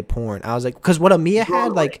animated porn. I was like, because what Amiya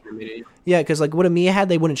had, like, because like what Amiya had,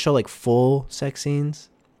 they wouldn't show like full sex scenes,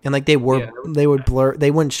 and like they would blur,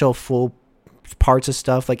 they wouldn't show full parts of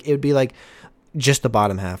stuff. Like it would be like just the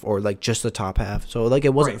bottom half or like just the top half. So like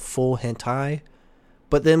it wasn't full hentai.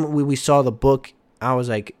 But then we saw the book. I was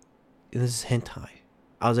like, this is hentai.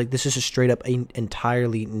 I was like, this is a straight up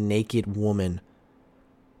entirely naked woman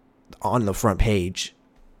on the front page.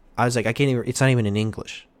 I was like, I can't even. It's not even in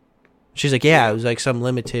English. She's like, yeah, it was like some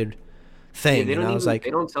limited thing. Yeah, and I was like,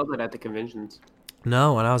 they don't sell that at the conventions.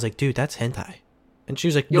 No, and I was like, dude, that's hentai. And she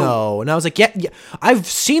was like, no, and I was like, yeah, I've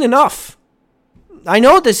seen enough. I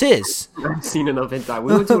know what this is. I've seen enough hentai.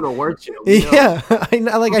 We went to an award show. Yeah,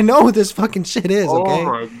 I know what this fucking shit is. Okay. Oh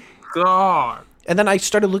my god. And then I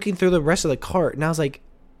started looking through the rest of the cart, and I was like,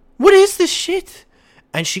 what is this shit?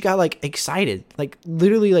 And she got like excited, like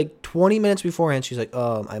literally like 20 minutes beforehand. She's like,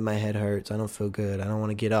 oh, my head hurts. I don't feel good. I don't want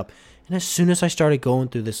to get up. And as soon as I started going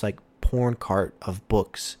through this like porn cart of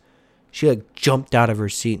books, she like jumped out of her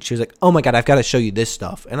seat. She was like, oh my god, I've got to show you this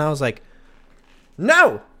stuff. And I was like,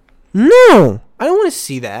 no, I don't want to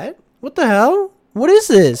see that. What the hell? What is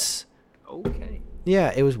this? Okay.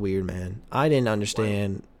 Yeah, it was weird, man. I didn't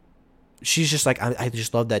understand. Wow. She's just like, I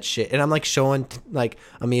just love that shit. And I'm like showing like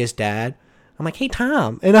Amiya's dad. I'm like, hey,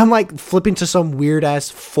 Tom. And I'm like flipping to some weird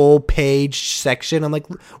ass full page section. I'm like,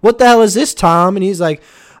 what the hell is this, Tom? And he's like,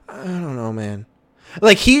 I don't know, man.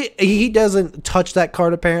 Like he doesn't touch that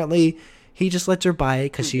card apparently. He just lets her buy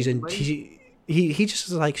it because he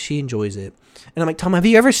just like, she enjoys it. And I'm like, Tom, have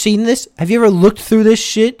you ever seen this? Have you ever looked through this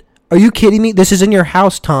shit? Are you kidding me? This is in your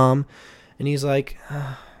house, Tom. And he's like,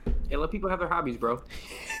 yeah, let people have their hobbies, bro.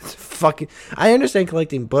 It's fucking. I understand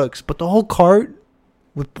collecting books, but the whole cart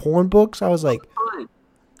with porn books, I was like,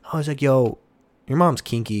 yo, your mom's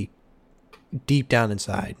kinky deep down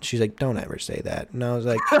inside. She's like, don't ever say that. And I was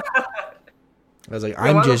like,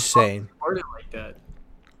 I'm just saying. Word it like that.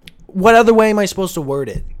 What other way am I supposed to word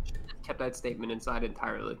it? Kept that statement inside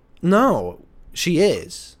entirely. No, she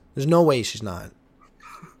is. There's no way she's not.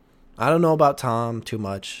 I don't know about Tom too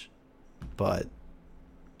much, but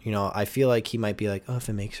you know, I feel like he might be like, oh, if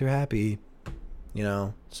it makes her happy, you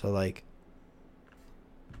know, so like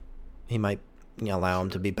he might, you know, allow him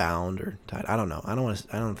to be bound or tied. I don't know. I don't want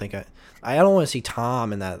to see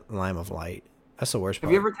Tom in that line of light. That's the worst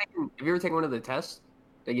part. Have you ever taken one of the tests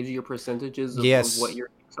that gives you your percentages of what your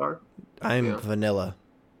things are? I'm vanilla.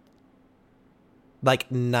 Like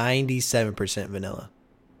 97% vanilla.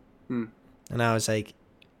 And I was like,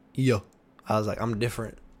 I'm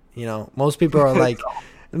different. You know, most people are like,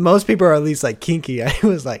 most people are at least like kinky. I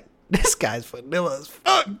was like, this guy's vanilla as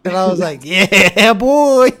fuck. And I was like, yeah,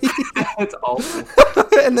 boy. That's awful.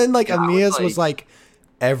 And then like Amiya's was like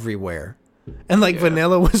everywhere. And like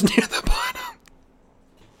vanilla was near the bottom.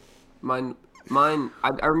 Mine,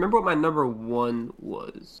 I remember what my number one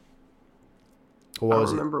was. What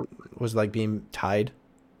was it? Was it like being tied?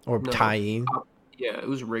 Or tying? Yeah, it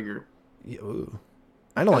was rigor. Ooh.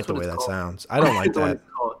 I don't like the way that sounds. I don't like that.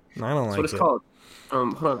 I don't like it. That's what it's called.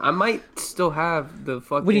 Hold on. I might still have the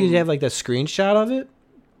fucking... What, do you have like the screenshot of it?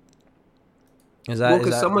 Is that... Well,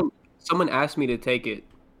 because someone asked me to take it.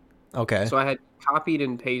 Okay. So I had copied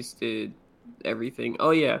and pasted everything.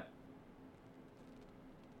 Oh, yeah.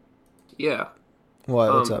 Yeah.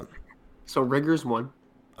 What's up? So Rigor's 1.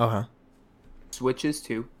 Uh-huh. Switches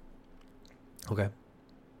 2. Okay.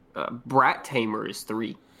 Brat Tamer is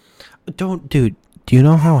 3. Dude, do you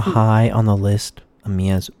know how high on the list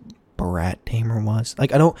Amiya's Brat Tamer was?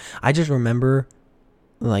 Like, I just remember,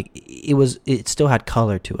 like, it still had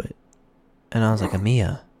color to it. And I was like,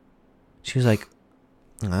 Amiya. She was like,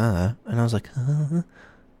 and I was like, I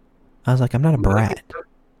was like, I'm not a brat.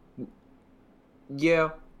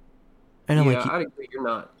 Yeah. And I'm like, I agree, you're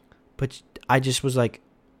not. But I just was like,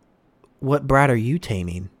 what brat are you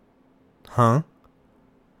taming? Huh?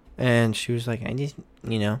 And she was like, I just,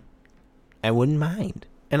 you know, I wouldn't mind.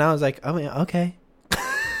 And I was like, oh, yeah, okay.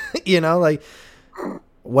 You know, like,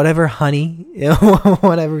 whatever, honey. You know,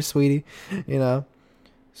 whatever, sweetie. You know?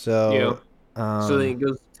 So. Yeah. So then it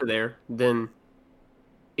goes to there. Then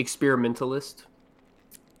Experimentalist.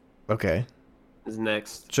 Okay. Is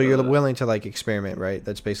next. So you're willing to, like, experiment, right?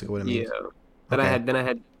 That's basically what it means. Yeah. Then I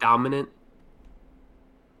had Dominant.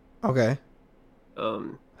 Okay.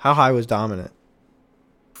 How high was Dominant?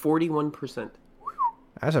 41%.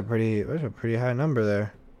 That's a pretty high number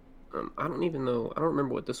there. I don't even know. I don't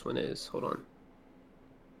remember what this one is. Hold on.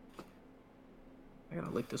 I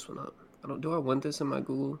gotta look this one up. Do I want this in my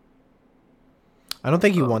Google? I don't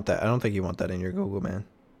think you want that. I don't think you want that in your Google, man.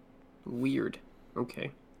 Weird.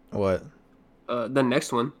 Okay. What? The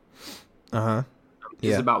next one. Uh-huh.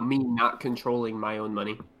 is about me not controlling my own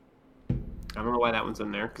money. I don't know why that one's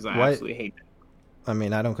in there because I absolutely hate that. I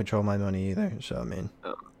mean, I don't control my money either, so I mean.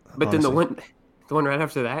 But honestly. Then the one right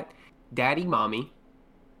after that, Daddy Mommy.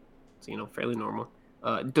 So, fairly normal.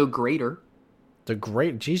 Degrader.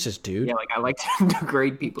 Jesus, dude. Yeah, like I like to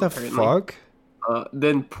degrade people. What the fuck?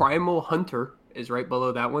 Then Primal Hunter is right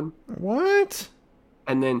below that one. What?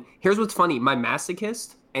 And then here's what's funny: my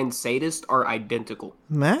masochist and sadist are identical.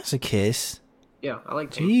 Masochist? Yeah, I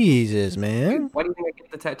like pain. Jesus, man. Dude, why do you think I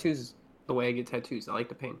get the tattoos the way I get tattoos? I like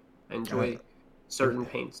the pain. I enjoy certain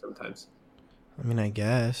pain sometimes. I mean, I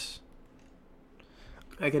guess.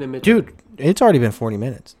 I can admit dude, it's already been 40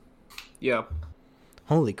 minutes. Yeah.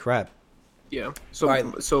 Holy crap. Yeah.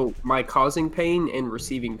 So my causing pain and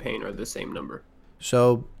receiving pain are the same number.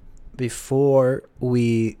 So before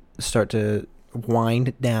we start to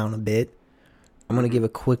wind down a bit, I'm going to give a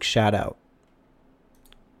quick shout out.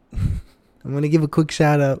 I'm going to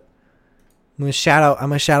shout out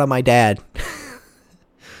my dad.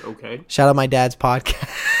 Okay. Shout out my dad's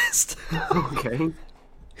podcast. Okay.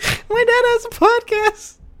 My dad has a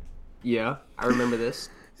podcast. Yeah, I remember this.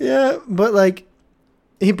 Yeah, but like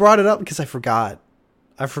he brought it up because I forgot.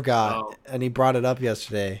 Oh. And he brought it up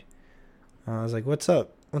yesterday. I was like, "What's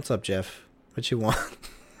up? What's up, Jeff? What you want?"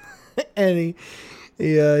 And he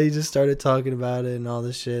just started talking about it and all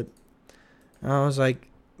this shit. And I was like,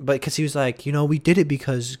 but because he was like, we did it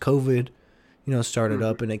because COVID, started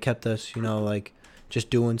up and it kept us, like just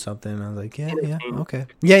doing something. And I was like, yeah, okay,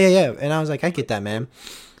 yeah. And I was like, I get that, man.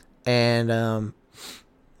 And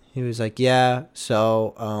he was like, yeah.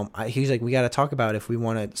 So he was like, we got to talk about if we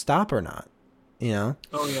want to stop or not. Oh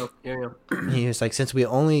yeah. He was like, we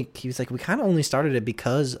kind of only started it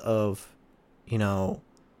because of,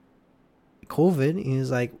 COVID. He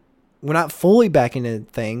was like, we're not fully back into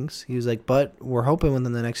things. He was like, but we're hoping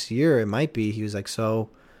within the next year it might be. He was like, so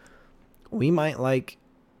we might like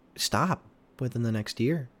stop within the next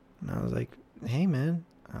year. And I was like, hey man,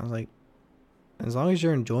 as long as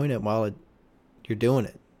you're enjoying it while you're doing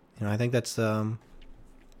it, I think that's all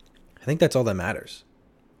that matters.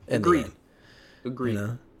 Agreed.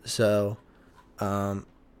 So,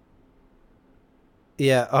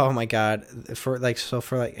 yeah. Oh my God.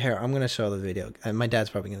 Here, I'm gonna show the video. My dad's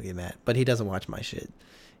probably gonna get mad, but he doesn't watch my shit.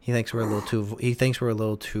 He thinks we're a little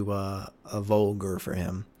too vulgar for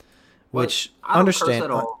him, which I don't understand. Curse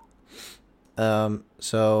at all.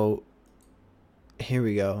 So here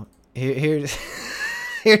we go. Here's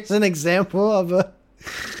an example of a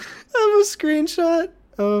screenshot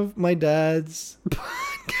of my dad's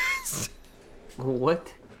podcast.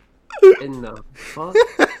 What in the fuck?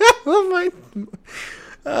 I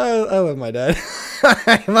love my dad.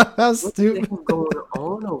 I love how stupid. What's going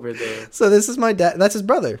on over there? So this is my dad. That's his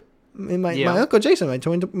brother. My Uncle Jason,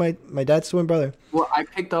 my dad's twin brother. Well, I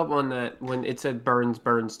picked up on that when it said Burns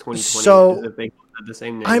 2020. So they had the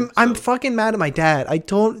same name. I'm fucking mad at my dad.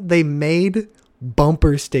 They made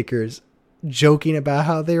bumper stickers joking about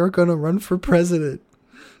how they were gonna run for president.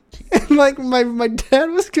 And like my dad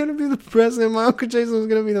was gonna be the president, my Uncle Jason was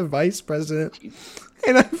gonna be the vice president.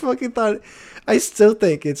 And I still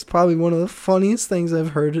think it's probably one of the funniest things I've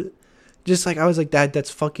heard. Just like I was like, Dad, that's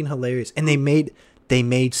fucking hilarious. And they made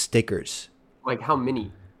stickers. Like how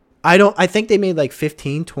many? I think they made like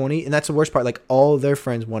 15, 20, and that's the worst part. Like all of their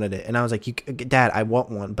friends wanted it, and I was like, Dad, I want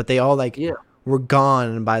one, but they all were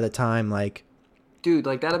gone by the time like. Dude,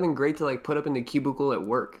 like that'd have been great to like put up in the cubicle at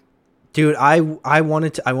work. Dude, I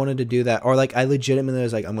wanted to do that, or like I legitimately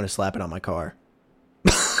was like, I'm gonna slap it on my car.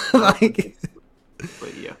 Like,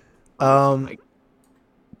 but yeah. But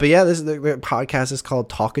yeah, the podcast is called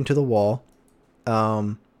Talking to the Wall.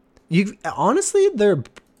 You honestly, the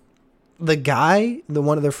guy,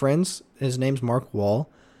 one of their friends, his name's Mark Wall,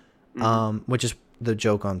 which is the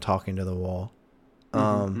joke on Talking to the Wall.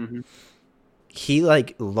 He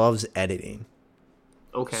like loves editing.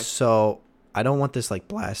 Okay. So I don't want this like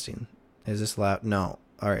blasting. Is this loud? No.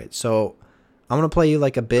 All right. So I'm gonna play you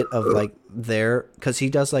like a bit of like because he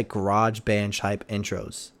does like garage band type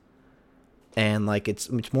intros, and like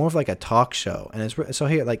it's more of like a talk show. And it's so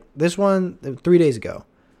here like this one 3 days ago.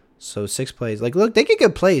 So 6 plays. Like look, they get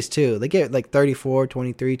good plays too. They get like 34,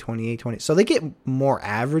 23, 28, 20. So they get more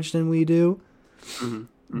average than we do.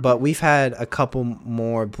 But we've had a couple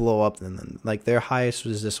more blow up than them. Like their highest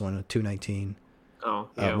was this one, 219. Oh,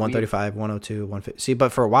 yeah. 135, 102, 150. See,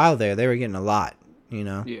 but for a while there, they were getting a lot,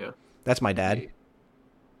 Yeah. That's my dad.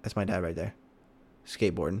 That's my dad right there.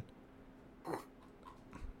 Skateboarding.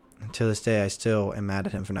 To this day, I still am mad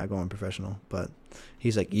at him for not going professional. But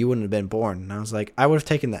he's like, you wouldn't have been born. And I was like, I would have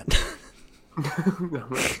taken that.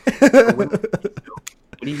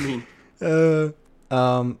 What do you mean?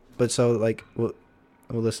 But so like we'll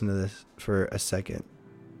listen to this for a second.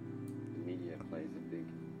 The media plays a big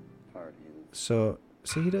part in So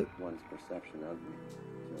see that one's perception of me.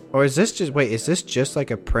 or is this just wait? Is this just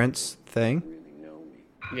like a Prince thing? Really know me.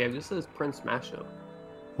 Yeah, it just says Prince mashup.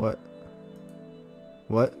 What?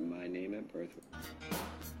 My name at birth.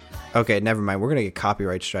 Okay, never mind. We're gonna get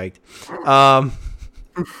copyright striked. So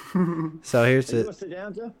here's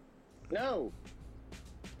the. No.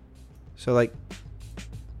 So like,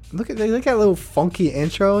 look at that little funky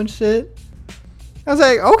intro and shit. I was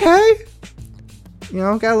like, okay, you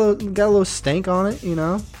know, got a little stank on it, you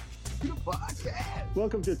know.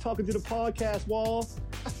 Welcome to Talking to the Podcast Wall.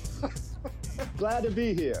 Glad to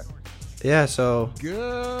be here. Yeah. So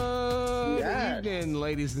Good evening,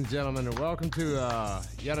 ladies and gentlemen, and welcome to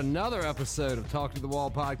yet another episode of Talk to the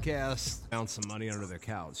Wall podcast. Found some money under their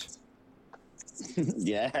couch.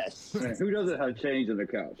 Yes. Who doesn't have change on the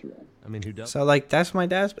couch, man? I mean, who does? So like that's my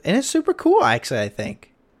dad's, and it's super cool. Actually, I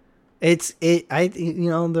think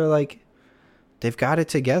they're like they've got it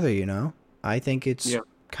together. You know, I think it's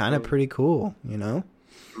kind of pretty cool. You know,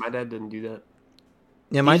 my dad didn't do that.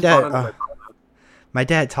 Yeah, my dad. My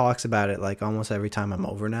dad talks about it like almost every time I'm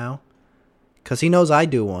over now, cause he knows I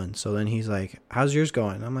do one. So then he's like, "How's yours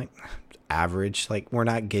going?" I'm like, "Average. Like we're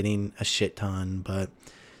not getting a shit ton, but."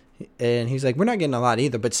 And he's like, "We're not getting a lot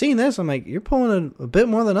either." But seeing this, I'm like, "You're pulling a bit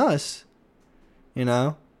more than us." You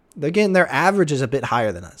know, they're getting their average is a bit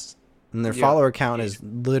higher than us, and their follower count is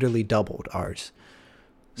literally doubled ours.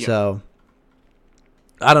 Yeah. So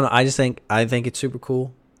I don't know. I think it's super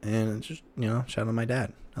cool, and it's just shout out to my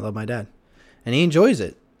dad. I love my dad, and he enjoys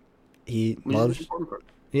it. He loves,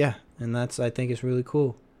 and I think it's really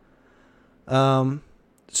cool.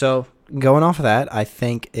 So going off of that, I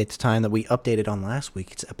think it's time that we updated on last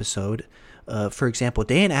week's episode. For example,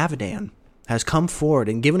 Dan Avidan has come forward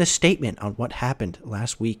and given a statement on what happened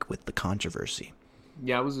last week with the controversy.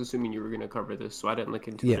 Yeah, I was assuming you were going to cover this, so I didn't look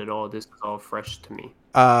into it at all. This is all fresh to me.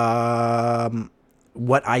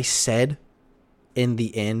 What I said in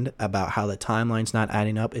the end about how the timeline's not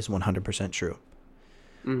adding up is 100% true.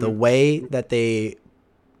 Mm-hmm. The way that they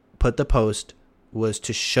put the post was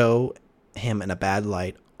to show him in a bad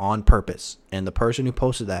light on purpose, and the person who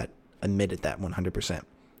posted that admitted that 100%.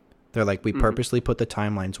 They're like, we purposely put the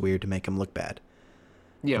timelines weird to make him look bad.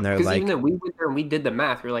 Yeah, because like, even though we went there and we did the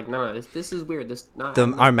math, we're like, no, this is weird. This not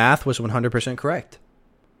our math was 100% correct.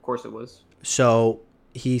 Of course it was. So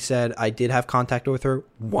he said, I did have contact with her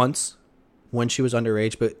once when she was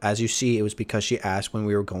underage, but as you see, it was because she asked when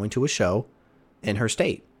we were going to a show in her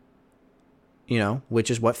state. Which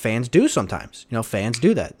is what fans do sometimes. Fans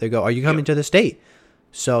do that. They go, are you coming to the state?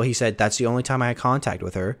 So he said, that's the only time I had contact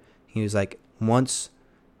with her. He was like, once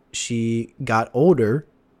she got older,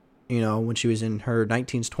 when she was in her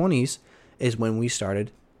 19s, 20s, is when we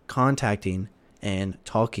started contacting and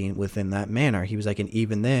talking within that manner. He was like, and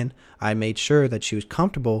even then, I made sure that she was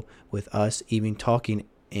comfortable with us even talking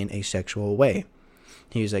in a sexual way.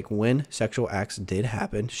 He was like, when sexual acts did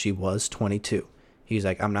happen, she was 22. He's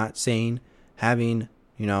like, I'm not saying having,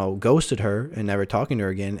 ghosted her and never talking to her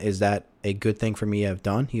again, is that a good thing for me to have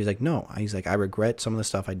done? He was like, no. He's like, I regret some of the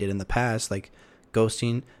stuff I did in the past, like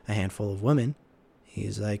ghosting a handful of women.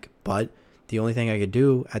 He's like, but the only thing I could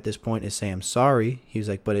do at this point is say I'm sorry. He was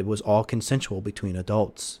like, but it was all consensual between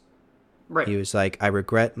adults. Right. He was like, I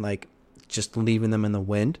regret like just leaving them in the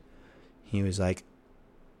wind. He was like,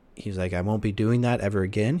 I won't be doing that ever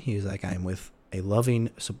again. He was like, I'm with a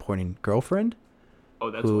loving, supporting girlfriend.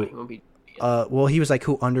 Oh, that's why he won't be. Well, he was like,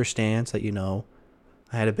 who understands that,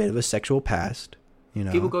 I had a bit of a sexual past,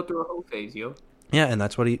 People go through a whole phase, yo. Yeah, and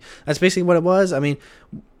that's basically what it was. I mean,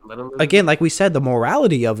 again, like we said, the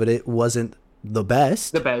morality of it wasn't the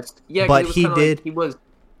best. Yeah, but he did. Like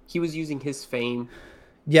he was using his fame.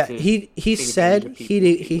 Yeah, he said,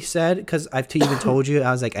 because I've even told you,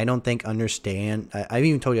 I was like, I don't think I've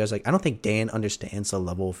even told you, I was like, I don't think Dan understands the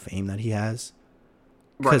level of fame that he has.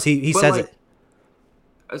 Because he says it.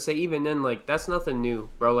 I say even then, like, that's nothing new,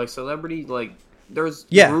 bro. Like, celebrities, like, there's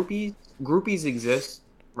groupies exist,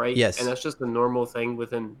 right? Yes. And that's just a normal thing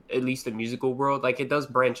within at least the musical world. Like, it does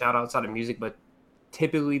branch out outside of music, but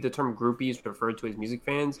typically the term groupie is referred to as music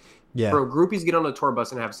fans. Yeah. Bro, groupies get on a tour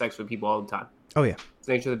bus and have sex with people all the time. Oh, yeah. It's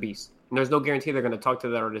the nature of the beast. And there's no guarantee they're going to talk to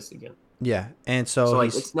that artist again. Yeah. And so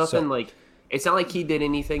like, it's nothing like, it's not like he did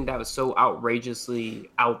anything that was so outrageously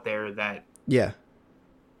out there that. Yeah.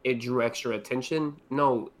 It drew extra attention.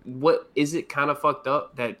 No, what is it kind of fucked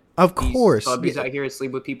up that of course celebrities out here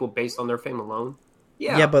sleep with people based on their fame alone?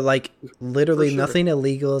 Yeah, but like literally nothing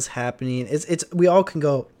illegal is happening. It's we all can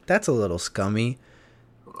go, that's a little scummy.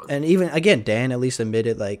 going on. And even again, Dan at least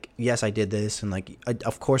admitted like, yes, I did this, and like,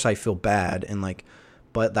 of course I feel bad, and like,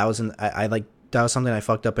 but that was that was something I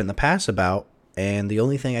fucked up in the past about, and the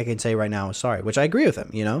only thing I can say right now is sorry, which I agree with him.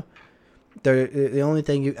 You know, the only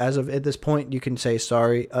thing as of at this point you can say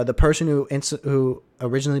sorry. The person who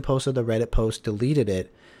originally posted the Reddit post deleted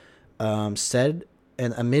it, said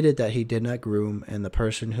and admitted that he did not groom, and the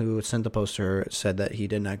person who sent the post to her said that he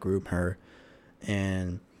did not groom her.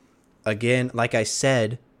 And again, like I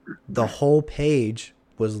said, the whole page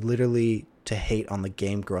was literally to hate on the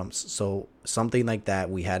Game Grumps. So something like that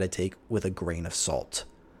we had to take with a grain of salt.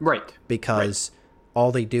 Right. Because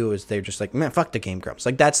all they do is they're just like, man, fuck the Game Grumps.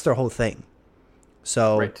 Like, that's their whole thing.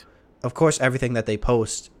 So, of course, everything that they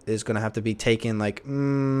post is going to have to be taken like,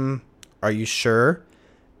 are you sure?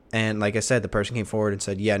 And like I said, the person came forward and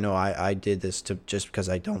said, yeah, no, I did this just because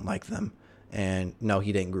I don't like them. And no,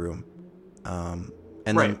 he didn't groom.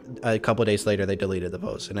 And then a couple of days later, they deleted the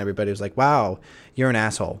post. And everybody was like, wow, you're an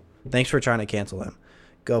asshole. Thanks for trying to cancel him.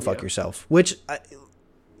 Go fuck yourself. Which,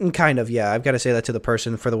 kind of, yeah, I've got to say that to the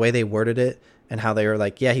person for the way they worded it and how they were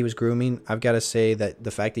like, yeah, he was grooming. I've got to say that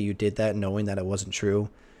the fact that you did that knowing that it wasn't true,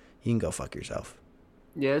 you can go fuck yourself.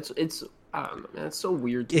 Yeah, it's I don't know, man. It's so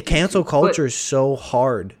weird. Cancel culture is so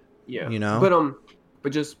hard. Yeah. You know?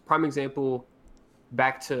 But just prime example,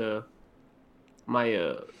 back to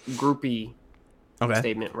my groupie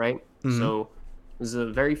statement, right? Mm-hmm. So this is a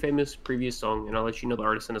very famous previous song, and I'll let you know the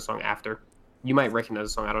artist in the song after. You might recognize the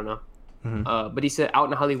song, I don't know. Mm-hmm. But he said, out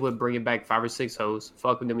in Hollywood, bringing back 5 or 6 hoes.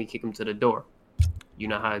 Fuck them, then we kick them to the door. You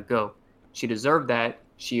know how it go. She deserved that.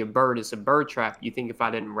 She a bird. It's a bird trap. You think if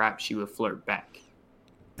I didn't rap, she would flirt back.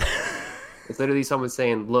 It's literally someone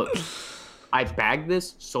saying, look, I bagged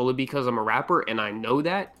this solely because I'm a rapper, and I know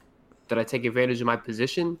that. Did I take advantage of my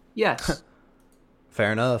position? Yes.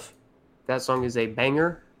 Fair enough. That song is a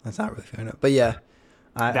banger. That's not really fair enough. But yeah,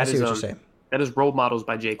 I see what you're saying. That is Role Models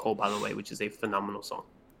by J. Cole, by the way, which is a phenomenal song.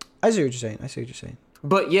 I see what you're saying.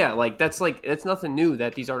 But yeah, it's nothing new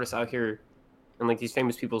that these artists out here and like these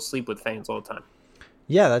famous people sleep with fans all the time.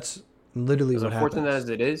 Yeah, that's literally what happens. Unfortunate as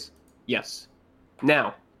it is, yes.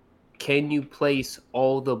 Now, can you place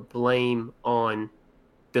all the blame on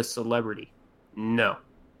the celebrity? No.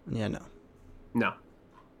 Yeah, no.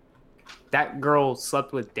 That girl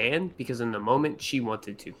slept with Dan because in the moment she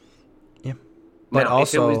wanted to. Yeah. But now,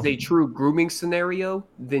 also, if it was a true grooming scenario,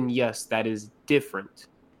 then yes, that is different.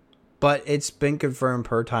 But it's been confirmed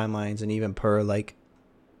per timelines and even per like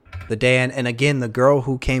the Dan and again the girl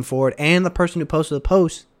who came forward and the person who posted the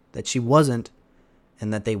post that she wasn't,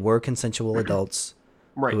 and that they were consensual adults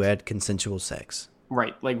who had consensual sex.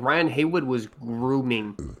 Right. Like Ryan Haywood was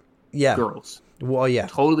grooming girls. Well, yeah.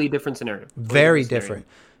 Totally different scenario. Very different.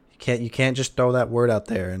 You can't just throw that word out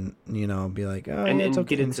there and be like, oh, and it's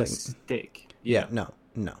okay. Get it to stick. Yeah. No.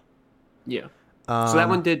 Yeah. So that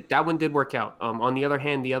one did work out. On the other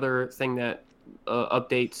hand, the other thing that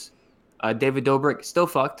updates, David Dobrik still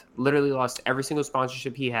fucked. Literally lost every single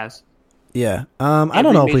sponsorship he has. Yeah. I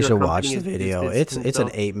don't know if we should watch the video. It's an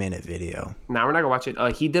 8-minute video. No, we're not gonna watch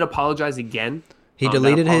it. He did apologize again. He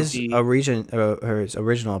deleted his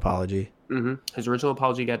original apology. Mm-hmm. His original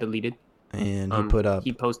apology got deleted. And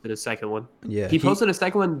he posted a second one. Yeah. He posted a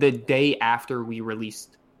second one the day after we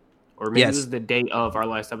released. Or maybe it was the day of our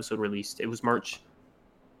last episode released. It was March.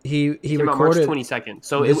 He recorded March 22nd.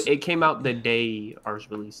 So it came out the day ours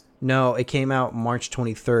released. No, it came out March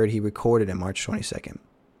 23rd. He recorded it March 22nd.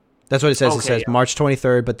 That's what it says. It says March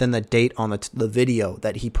 23rd, but then the date on the video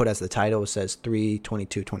that he put as the title says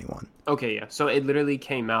 3/22/21. Okay, yeah. So it literally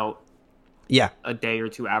came out a day or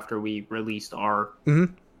two after we released our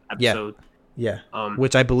episode. Yeah.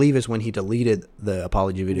 Which I believe is when he deleted the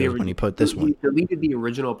apology video when he put this one. He deleted the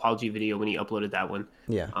original apology video when he uploaded that one.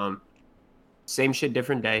 Yeah. Same shit,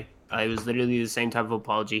 different day. It was literally the same type of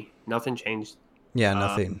apology. Nothing changed. Yeah,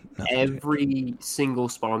 nothing every single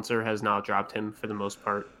sponsor has now dropped him for the most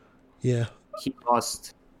part. Yeah. He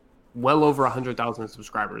lost well over 100,000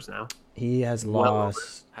 subscribers now. He has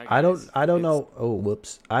lost. I don't know. Oh,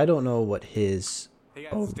 whoops. I don't know what his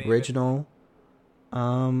original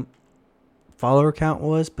follower count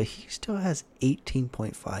was, but he still has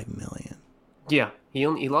 18.5 million. Yeah,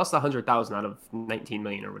 he lost 100,000 out of 19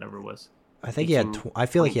 million or whatever it was. I think he had. I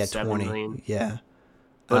feel like he had 20 million. Yeah,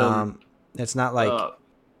 but it's not like.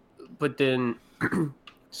 But then,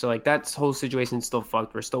 so like that whole situation's still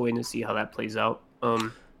fucked. We're still waiting to see how that plays out.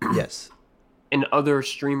 Yes. In other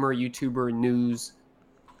streamer YouTuber news,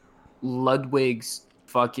 Ludwig's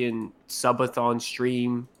fucking subathon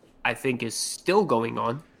stream, I think, is still going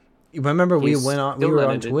on. Remember, we were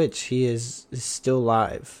on Twitch. He is still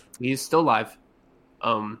live. He is still live.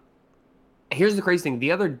 here's the crazy thing.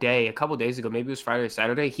 The other day, a couple days ago, maybe it was Friday or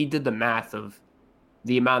Saturday, he did the math of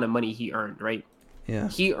the amount of money he earned, right? Yeah.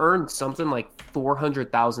 He earned something like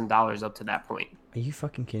 $400,000 up to that point. Are you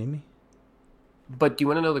fucking kidding me? But do you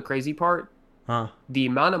want to know the crazy part? Huh? The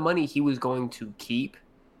amount of money he was going to keep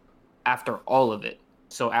after all of it.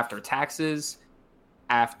 So after taxes,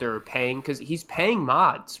 after paying, because he's paying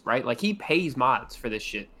mods, right? Like he pays mods for this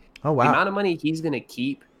shit. Oh, wow. The amount of money he's going to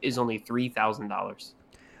keep is only $3,000.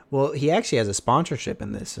 Well, he actually has a sponsorship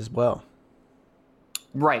in this as well.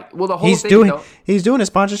 Right. Well, the whole thing, he's doing a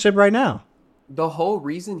sponsorship right now. The whole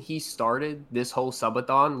reason he started this whole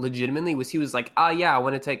subathon legitimately was he was like, yeah, I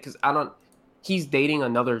want to take, because he's dating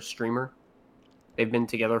another streamer. They've been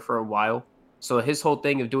together for a while. So his whole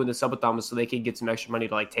thing of doing the subathon was so they could get some extra money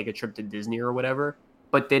to like take a trip to Disney or whatever.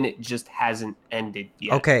 But then it just hasn't ended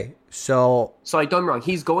yet. Okay, so like, don't get me wrong,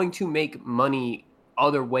 he's going to make money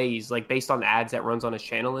other ways, like based on the ads that runs on his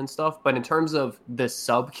channel and stuff. But in terms of the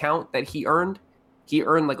sub count that he earned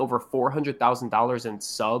like over $400,000 in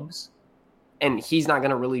subs, and he's not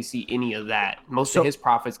going to really see any of that. Most of his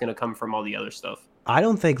profit's going to come from all the other stuff. I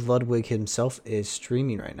don't think Ludwig himself is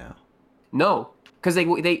streaming right now. No, because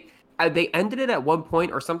they ended it at one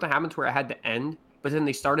point, or something happened to where it had to end, but then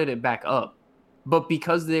they started it back up. But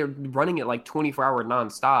because they're running it like 24-hour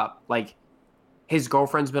nonstop, like his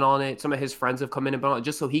girlfriend's been on it, some of his friends have come in and been on it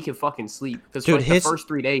just so he can fucking sleep. Because for like the first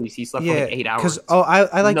 3 days, he slept for like 8 hours.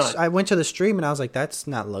 I went to the stream and I was like, that's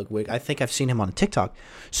not Ludwig. I think I've seen him on TikTok.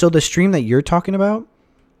 So the stream that you're talking about,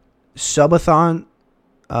 subathon,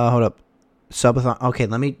 hold up, subathon. Okay,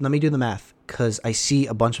 let me do the math because I see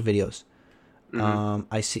a bunch of videos. Mm-hmm.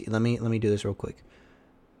 I see. Let me do this real quick.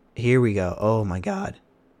 Here we go. Oh my god.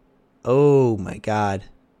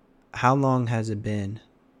 How long has it been?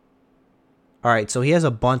 All right, so he has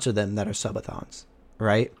a bunch of them that are subathons,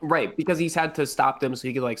 right? Right, because he's had to stop them so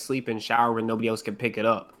he could like sleep and shower when nobody else can pick it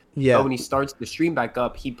up. Yeah. But when he starts the stream back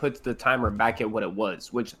up, he puts the timer back at what it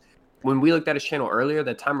was, which when we looked at his channel earlier,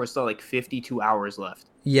 the timer was still like 52 hours left.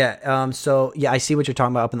 Yeah. So yeah, I see what you're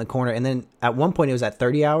talking about up in the corner. And then at one point it was at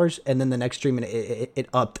 30 hours, and then the next stream it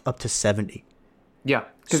upped up to 70. Yeah,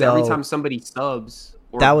 because every time somebody subs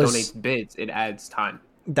or donates bits, it adds time.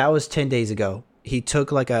 That was 10 days ago. He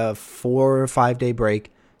took like a 4 or 5 day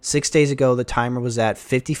break. 6 days ago, the timer was at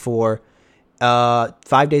 54. 5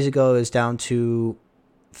 days ago, it was down to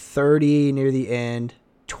 30 near the end.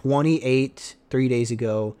 28 3 days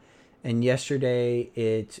ago. And yesterday,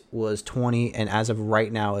 it was 20. And as of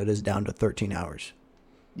right now, it is down to 13 hours.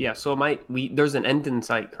 Yeah, so there's an end in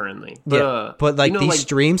sight currently. But, but like these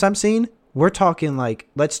streams I'm seeing, we're talking like,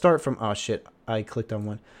 let's start from, oh shit, I clicked on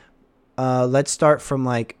one. Let's start from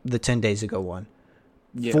like the 10 days ago one.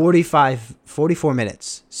 Yeah. 44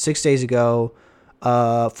 minutes. 6 days ago,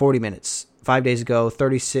 40 minutes. 5 days ago,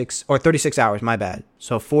 36 hours, my bad.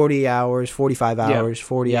 So 40 hours, 45 hours,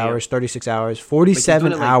 40 hours, 36 hours,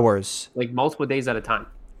 47 hours. Like multiple days at a time.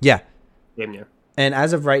 Yeah. Damn near. And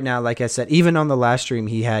as of right now, like I said, even on the last stream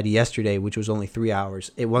he had yesterday, which was only 3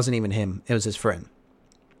 hours, it wasn't even him. It was his friend.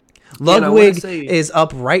 Ludwig is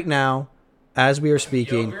up right now as we are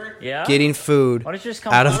speaking, getting food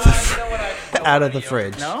out of the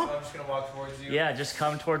fridge. No? I'm just gonna walk towards you. Yeah, just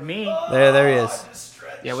come toward me. There he is.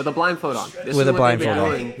 Yeah, with a blindfold on. With a blindfold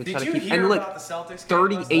on. Did you hear about the Celtics?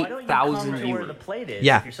 38,000 viewers.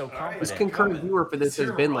 Yeah. You're so confident. This concurrent viewer for this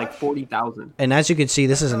has been like 40,000. And as you can see,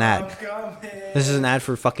 this is an ad. This is an ad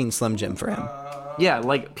for fucking Slim Jim for him. Yeah,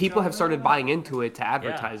 like people have started buying into it to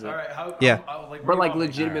advertise it. All right, but like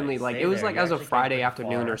legitimately, like it was like as of Friday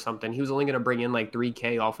afternoon or something. He was only gonna bring in like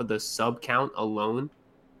 3K off of the sub count alone.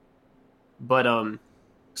 But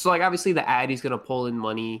so like obviously the ad he's gonna pull in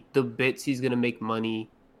money, the bits he's gonna make money.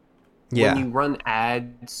 Yeah. When you run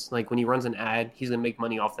ads, like when he runs an ad, he's gonna make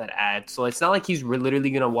money off that ad. So it's not like he's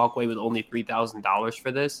literally gonna walk away with only $3,000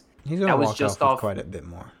 for this. He's gonna walk off quite a bit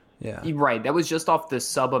more. Yeah. Right. That was just off the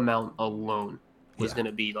sub amount alone. Was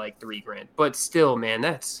gonna be like $3,000. But still, man,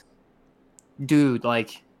 that's dude,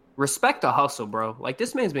 like respect the hustle, bro. Like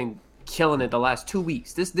this man's been killing it the last 2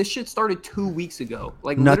 weeks. This shit started 2 weeks ago.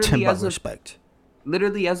 Like nothing but respect.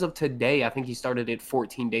 Literally as of today, I think he started it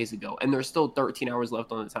 14 days ago, and there's still 13 hours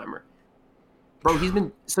left on the timer. Bro, he's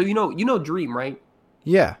been so you know Dream, right?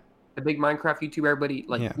 Yeah. The big Minecraft YouTuber, everybody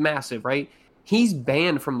massive, right? He's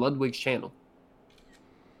banned from Ludwig's channel.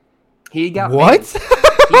 He got what? Banned.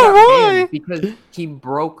 He got banned because he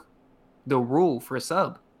broke the rule for a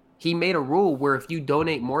sub. He made a rule where if you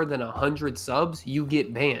donate more than 100 subs, you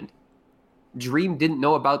get banned. Dream didn't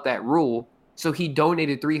know about that rule, so he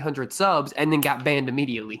donated 300 subs and then got banned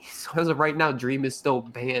immediately. So as of right now, Dream is still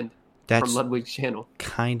banned from Ludwig's channel.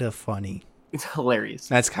 Kind of funny. It's hilarious.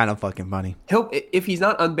 That's kind of fucking funny. If he's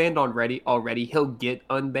not unbanned already, he'll get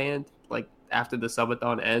unbanned like after the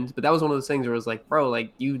subathon ends. But that was one of those things where it was like, bro,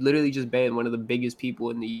 like you literally just banned one of the biggest people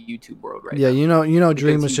in the YouTube world right now. Yeah, you know,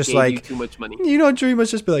 Dream was just like too much money. You know, Dream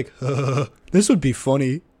was just be like, this would be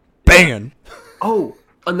funny. Ban. Oh,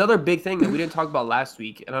 another big thing that we didn't talk about last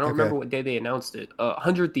week, and I don't remember what day they announced it.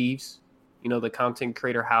 100 Thieves. You know, the content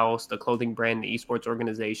creator house, the clothing brand, the esports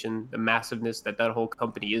organization, the massiveness that whole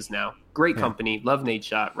company is now. Great company. Love Nate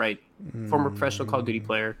Shot, right? Former professional Call of Duty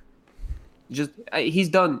player.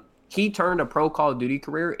 He turned a pro Call of Duty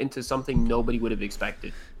career into something nobody would have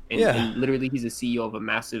expected. And literally he's a CEO of a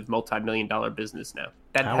massive multi-million-dollar business now.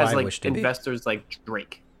 That has like investors like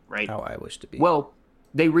Drake, right? How I wish to be. Well,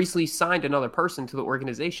 they recently signed another person to the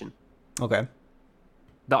organization. Okay.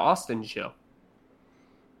 The Austin Show.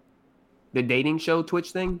 The dating show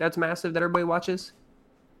Twitch thing that's massive that everybody watches.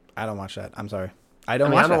 I don't watch that. I'm sorry. I don't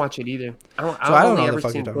watch it either. I don't ever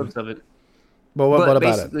seen clips of it. But what about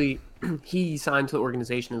basically, he signed to the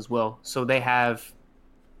organization as well. So they have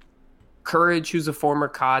Courage, who's a former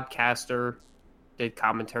COD caster, did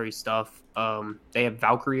commentary stuff. They have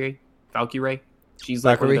Valkyrie. She's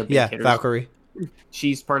like one of the big hitters. Valkyrie.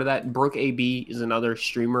 She's part of that. Brooke AB is another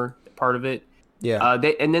streamer, part of it. Yeah.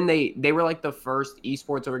 They were like the first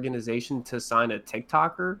esports organization to sign a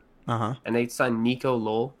TikToker. And they signed Nico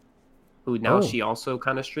Lowell, who now she also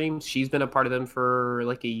kind of streams. She's been a part of them for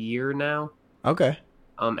like a year now. Okay.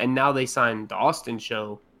 And now they signed the Austin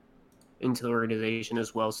Show into the organization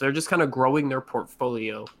as well. So they're just kind of growing their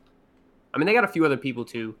portfolio. I mean, they got a few other people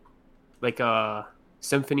too, like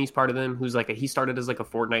Symphony's part of them, who's like he started as like a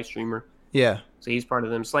Fortnite streamer. Yeah. So he's part of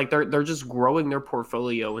them. So like they're just growing their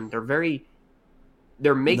portfolio, and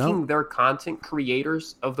they're making their content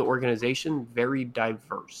creators of the organization very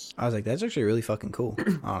diverse. I was like, that's actually really fucking cool.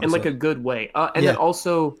 In like a good way. Then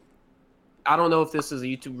also, I don't know if this is a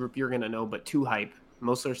YouTube group you're going to know, but Too Hype.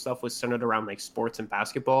 Most of their stuff was centered around like sports and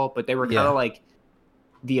basketball, but they were kind of like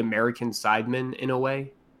the American Sidemen in a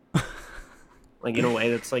way. Like in a way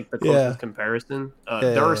that's like the closest comparison.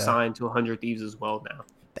 They're assigned to 100 Thieves as well now.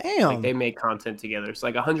 Damn. Like they make content together. So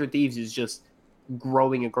like 100 Thieves is just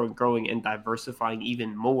growing and diversifying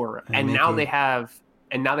even more. And now they have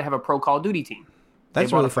a pro Call of Duty team.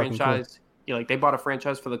 That's really fucking cool. Yeah, like they bought a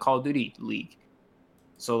franchise for the Call of Duty League.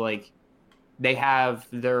 So like they have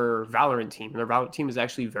their Valorant team. Their Valorant team is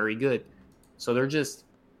actually very good. So they're just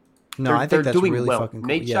I think that's doing really well. fucking cool.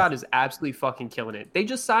 Nate Shot is absolutely fucking killing it. They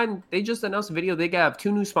just announced a video. They have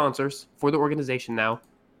 2 new sponsors for the organization now.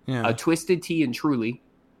 Yeah. Twisted Tea and Truly,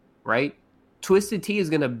 right? Twisted Tea is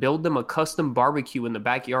going to build them a custom barbecue in the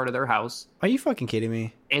backyard of their house. Are you fucking kidding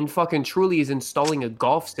me? And fucking Truly is installing a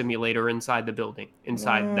golf simulator inside the building,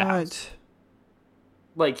 inside the house.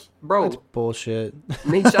 Like, bro. That's bullshit.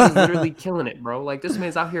 Nate Shot is literally killing it, bro. Like, this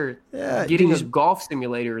man's out here getting a golf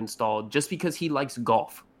simulator installed just because he likes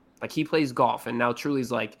golf. Like, he plays golf, and now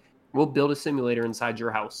Truly's like, we'll build a simulator inside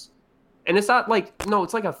your house. And it's not like, no,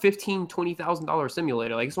 it's like a $15,000, $20,000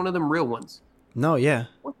 simulator. Like, it's one of them real ones. No, yeah.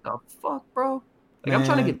 What the fuck, bro? Like, I'm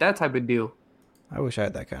trying to get that type of deal. I wish I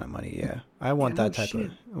had that kind of money. Yeah, I want that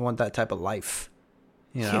type of life.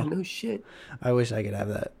 You know? Yeah, no shit. I wish I could have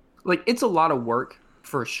that. Like, it's a lot of work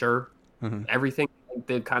for sure. Mm-hmm. Everything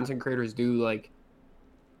the content creators do, like,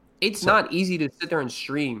 it's not easy to sit there and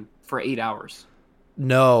stream for 8 hours.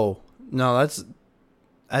 No, that's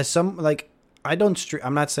as some like I don't stream.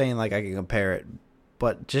 I'm not saying like I can compare it,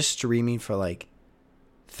 but just streaming for like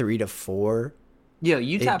 3 to 4. Yeah,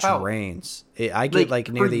 you tap out. It drains. I get like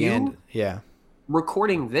near the end. Yeah.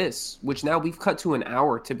 Recording this, which now we've cut to an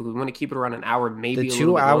hour. Typically, we want to keep it around an hour, maybe. The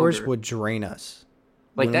 2 hours would drain us.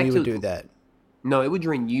 Like when that we would do that. No, it would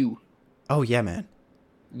drain you. Oh yeah, man.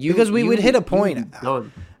 Because we would hit a point.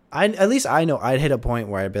 At least I know I'd hit a point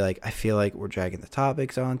where I'd be like, I feel like we're dragging the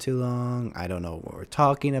topics on too long. I don't know what we're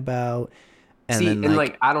talking about. And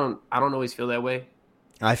then, I don't always feel that way.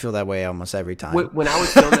 I feel that way almost every time. When I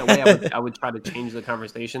was feeling that way, I would try to change the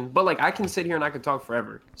conversation. But like I can sit here and I can talk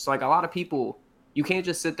forever. So like a lot of people, you can't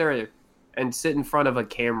just sit there and sit in front of a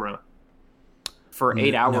camera for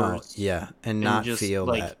 8 hours. Yeah, and not just feel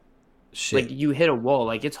like, that shit. Like you hit a wall.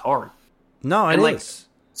 Like it's hard. No, it is.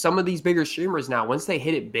 Some of these bigger streamers now, once they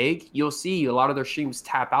hit it big, you'll see a lot of their streams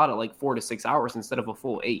tap out at like 4 to 6 hours instead of a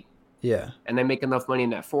full 8. Yeah. And they make enough money in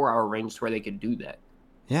that 4-hour range to where they could do that.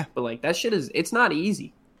 Yeah. But like that shit it's not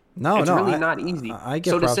easy. No, it's really not easy. I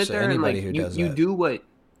get props to anybody who does that.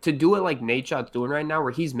 To do it like Nate Shot's doing right now,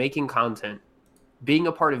 where he's making content, being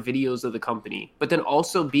a part of videos of the company, but then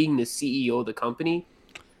also being the CEO of the company.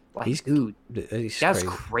 Like, that's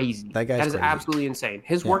crazy. That is absolutely insane.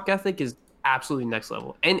 His work ethic is absolutely next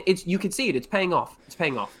level, and you can see it. It's paying off.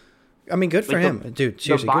 I mean, good for him, dude.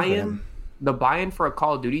 Seriously, good for him. The buy-in for a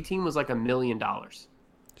Call of Duty team was like $1 million.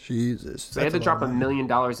 Jesus, so they had to drop $1 million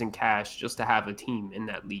in cash just to have a team in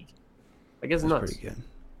that league. Like, it's nuts. Pretty good.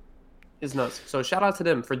 It's nuts. So shout out to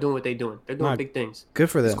them for doing what they're doing. They're doing big things. Good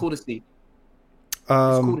for them. It's cool to see. It's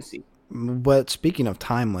cool to see. But speaking of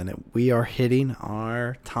time limit, we are hitting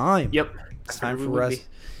our time. Yep. It's time for us.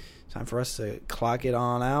 Time for us to clock it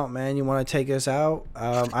on out, man. You want to take us out?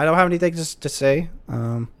 I don't have anything to say.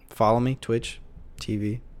 Follow me, Twitch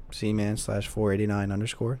TV,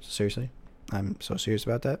 cman/489_. Seriously, I'm so serious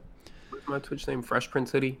about that. What's my Twitch name? Fresh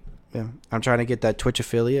Prince Hoodie. Yeah, I'm trying to get that Twitch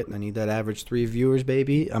affiliate. I need that average 3 viewers,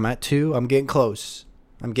 baby. I'm at 2. I'm getting close.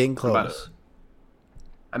 I'm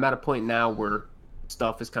at a point now where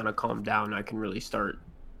stuff has kind of calmed down. I can really start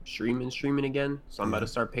streaming again. So I'm about to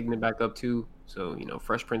start picking it back up too. So,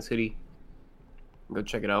 Fresh Prince Hoodie. Go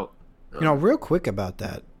check it out. Real quick about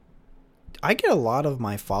that. I get a lot of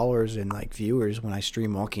my followers and viewers when I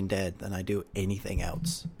stream Walking Dead than I do anything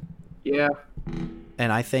else. Yeah.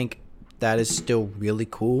 And I think that is still really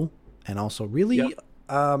cool and also really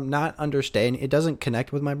not understanding. It doesn't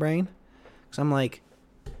connect with my brain. Because I'm like,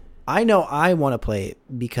 I know I want to play it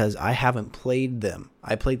because I haven't played them.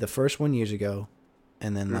 I played the first one years ago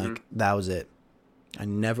and then that was it. I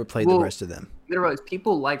never played the rest of them.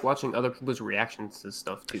 People like watching other people's reactions to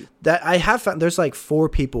stuff too. That I have found. There's 4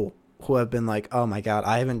 people who have been like, "Oh my god,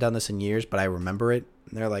 I haven't done this in years, but I remember it."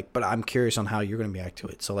 And they're like, "But I'm curious on how you're gonna react to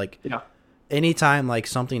it." So anytime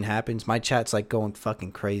something happens, my chat's going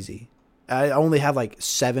fucking crazy. I only have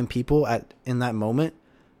 7 people in that moment,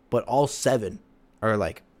 but all 7 are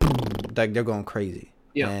they're going crazy.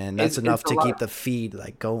 Yeah, and that's enough to keep the feed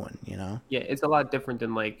going. Yeah, it's a lot different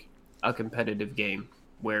than a competitive game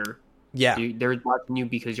where they're watching you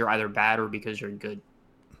because you're either bad or because you're good.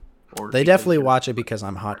 Or they definitely watch it because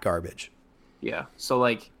I'm hot garbage. Yeah, so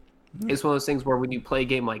it's one of those things where when you play a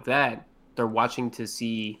game like that, they're watching to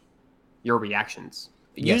see your reactions.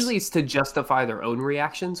 Yes. Usually it's to justify their own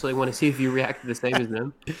reaction, so they want to see if you react the same as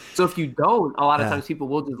them. So if you don't, a lot of times people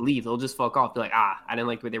will just leave. They'll just fuck off. Be like, I didn't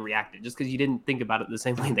like the way they reacted, just because you didn't think about it the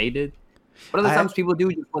same way they did. But other times people do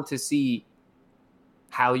just want to see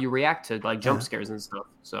how you react to jump scares and stuff.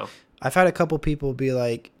 So I've had a couple people be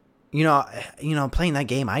like, playing that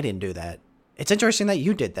game, I didn't do that. It's interesting that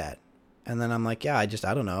you did that. And then I'm like, I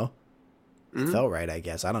don't know. It felt right, I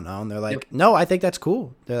guess. I don't know. And they're like, no, I think that's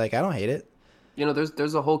cool. They're like, I don't hate it.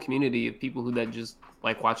 There's a whole community of people that just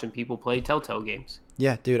like watching people play Telltale games.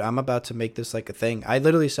 Yeah, dude, I'm about to make this a thing. I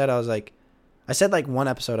literally said, I said one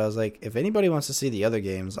episode, I was like, if anybody wants to see the other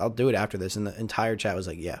games, I'll do it after this. And the entire chat was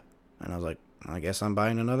like, yeah. And I was like, I guess I'm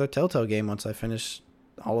buying another Telltale game once I finish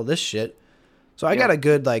all of this shit. So I got a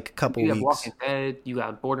good couple weeks. You got Walking Dead, you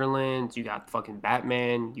got Borderlands, you got fucking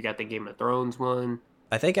Batman, you got the Game of Thrones one.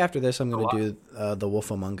 I think after this I'm going to do The Wolf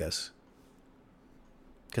Among Us.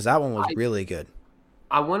 Because that one was really good.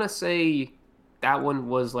 I want to say that one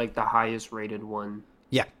was the highest rated one.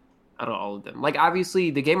 Yeah. Out of all of them.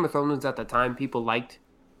 Obviously the Game of Thrones ones at the time people liked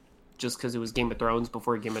just because it was Game of Thrones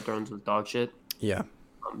before Game of Thrones was dog shit. Yeah.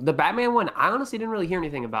 The Batman one, I honestly didn't really hear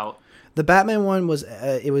anything about. The Batman one was,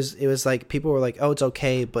 it was people were like, oh, it's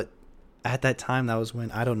okay. But at that time, that was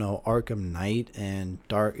when, I don't know, Arkham Knight and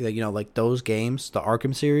Dark, those games, the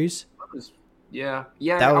Arkham series. Yeah.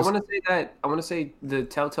 I want to say that. I want to say the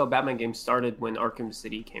Telltale Batman game started when Arkham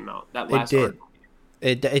City came out. That last it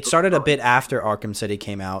did. It started a bit after Arkham City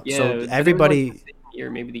came out. Yeah, so everybody,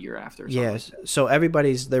 maybe the year after. Yes. So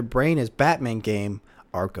their brain is Batman game,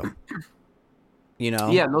 Arkham.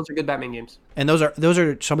 Yeah, those are good Batman games. And those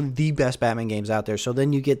are some of the best Batman games out there. So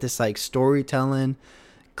then you get this storytelling,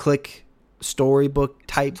 click storybook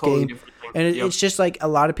type game. And it's just a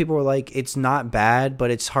lot of people were like, it's not bad,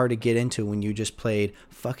 but it's hard to get into when you just played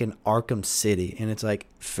fucking Arkham City. And it's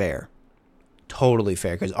fair. Totally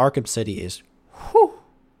fair. Because Arkham City is, whew.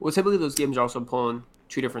 Well, typically those games are also pulling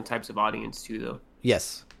 2 different types of audience too, though.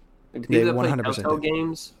 Yes. The people that play Telltale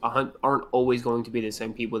games aren't always going to be the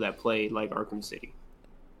same people that play Arkham City.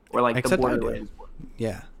 Or the Borderlands one.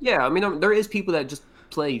 Yeah. Yeah, I mean, there is people that just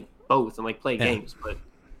play both and play games, but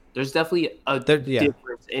there's definitely a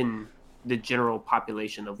difference in the general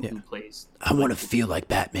population of who plays. I want to feel like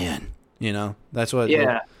Batman. That's what.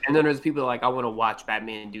 Yeah, and then there's people I want to watch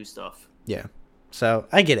Batman do stuff. Yeah, so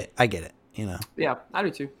I get it. Yeah, I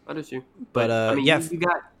do too. But I mean,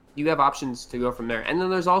 you have options to go from there, and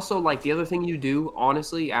then there's also the other thing you do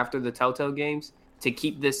honestly after the Telltale games to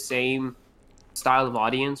keep this same style of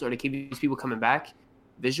audience or to keep these people coming back.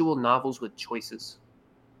 Visual novels with choices.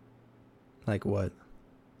 Like what?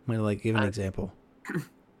 I'm gonna give an example.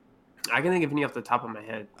 I can think of any off the top of my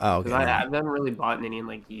head. Oh, okay. I haven't really bought any in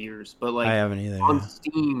like years, but like I haven't either. On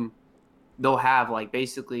Steam, they'll have like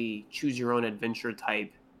basically choose your own adventure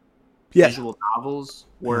type visual novels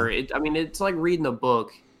where it's like reading a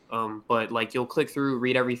book, but like you'll click through,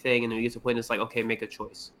 read everything, and then you get to a point. It's like, okay, make a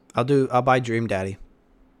choice. I'll buy Dream Daddy.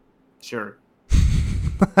 Sure.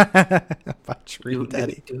 Buy Dream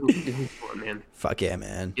Daddy. Do one, man. Fuck yeah,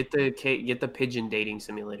 man. Get the pigeon dating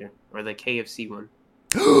simulator or the KFC one.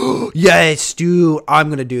 Yes, dude. I'm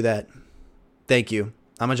gonna do that. Thank you.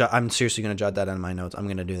 I'm seriously gonna jot that on my notes. I'm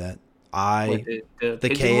gonna do that. The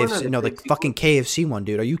KFC, the fucking KFC one,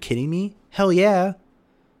 dude. Are you kidding me? Hell yeah.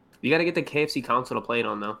 You gotta get the KFC console to play it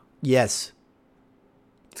on, though. Yes.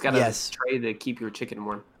 It's got a tray to keep your chicken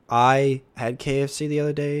warm. I had KFC the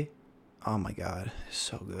other day. Oh my god,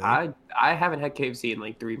 so good. I haven't had KFC in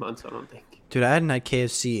like 3 months, I don't think. Dude, I hadn't had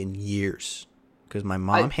KFC in years because my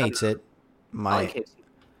mom hates it. I like KFC.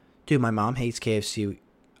 Dude, my mom hates KFC.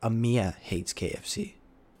 Amia hates KFC.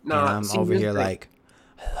 No, and I'm over here like,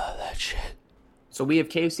 I love that shit. So we have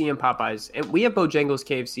KFC and Popeyes, and we have Bojangles,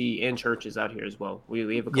 KFC, and Church's out here as well.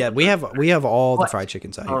 We have a we have all the fried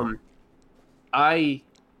chickens out here.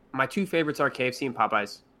 My two favorites are KFC and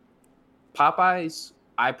Popeyes. Popeyes,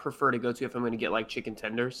 I prefer to go to if I'm going to get like chicken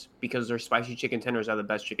tenders because their spicy chicken tenders are the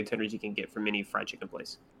best chicken tenders you can get from any fried chicken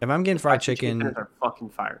place. If I'm getting fried chicken tenders are fucking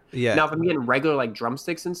fire. Yeah. Now if I'm getting regular like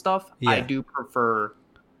drumsticks and stuff, I do prefer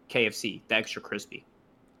KFC, the extra crispy.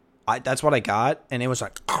 That's what I got, and it was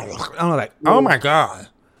like, I was like, oh my god.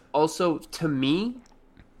 Also, to me,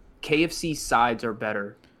 KFC sides are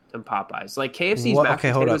better than Popeyes. Like KFC's mashed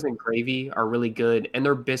potatoes and gravy are really good, and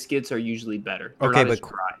their biscuits are usually better. They're not as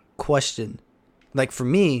dry. Question, like for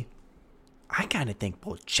me, I kind of think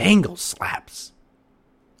Bojangles slaps.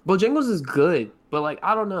 Bojangles is good, but like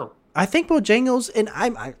I don't know. I think Bojangles, and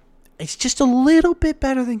it's just a little bit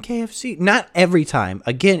better than KFC. Not every time.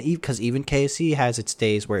 Again, because even KFC has its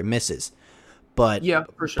days where it misses. But yeah,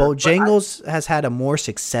 for sure. Bojangles has had a more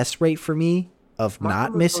success rate for me of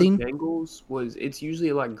not missing. Bojangles it's usually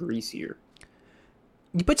a lot greasier.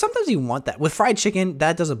 But sometimes you want that. With fried chicken,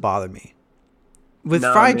 that doesn't bother me. With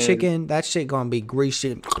fried chicken, that shit gonna be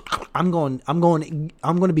greasy. I'm going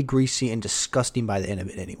to be greasy and disgusting by the end of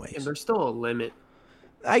it anyways. And there's still a limit.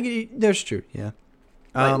 There's true, yeah.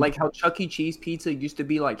 Like how Chuck E. Cheese pizza used to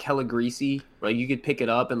be like hella greasy. Like you could pick it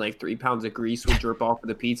up and like 3 pounds of grease would drip off of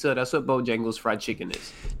the pizza. That's what Bojangles fried chicken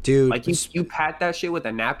is. Dude. Like you pat that shit with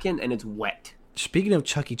a napkin and it's wet. Speaking of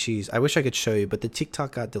Chuck E. Cheese, I wish I could show you, but the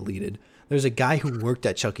TikTok got deleted. There's a guy who worked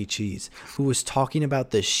at Chuck E. Cheese who was talking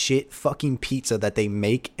about the shit fucking pizza that they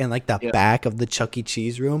make in like the back of the Chuck E.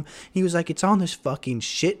 Cheese room. He was like, it's on this fucking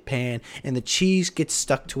shit pan and the cheese gets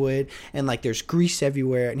stuck to it and like there's grease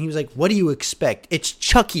everywhere. And he was like, what do you expect? It's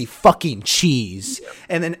Chuck E. fucking Cheese. Yeah.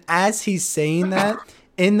 And then as he's saying that,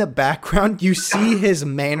 in the background, you see his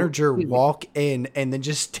manager walk in and then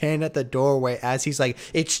just stand at the doorway as he's like,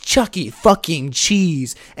 it's Chuck E. fucking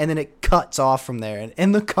Cheese. And then it cuts off from there. And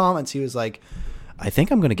in the comments, he was like, I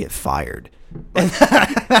think I'm going to get fired. You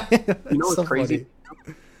know what's so crazy?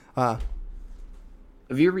 Have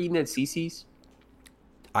you ever eaten at CiCi's?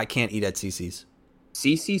 I can't eat at CiCi's.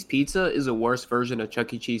 CiCi's pizza is a worse version of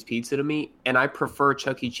Chuck E. Cheese pizza to me, and I prefer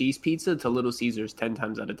Chuck E. Cheese pizza to Little Caesars 10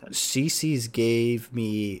 times out of 10. CiCi's gave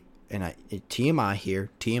me, and TMI here,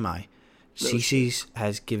 TMI, CiCi's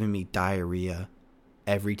has given me diarrhea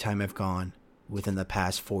every time I've gone within the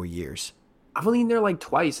past 4 years. I've only eaten there like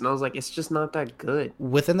twice, and I was like, it's just not that good.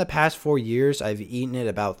 Within the past 4 years, I've eaten it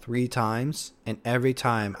about 3 times, and every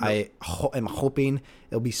time I am hoping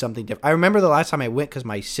it'll be something different. I remember the last time I went because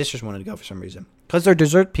my sisters wanted to go for some reason. Because their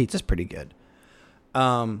dessert pizza is pretty good.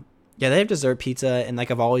 Yeah, they have dessert pizza, and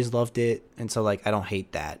like I've always loved it, and so like I don't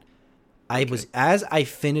hate that. As I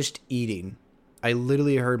finished eating, I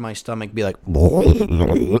literally heard my stomach be like,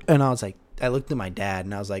 and I was like, I looked at my dad,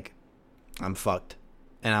 and I was like, I'm fucked.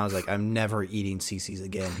 And I was like, I'm never eating CiCi's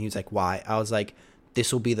again. He was like, why? I was like,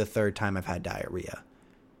 this will be the 3rd time I've had diarrhea.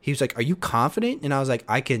 He was like, are you confident? And I was like,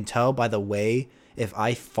 I can tell by the way, if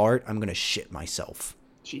I fart, I'm going to shit myself.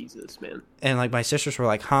 Jesus, man. And like my sisters were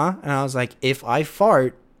like, huh? And I was like, if I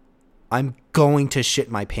fart, I'm going to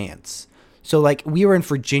shit my pants. So like we were in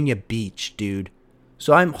Virginia Beach, dude.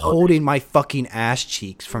 So I'm holding my fucking ass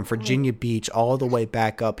cheeks from Virginia Beach all the way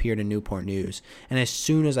back up here to Newport News. And as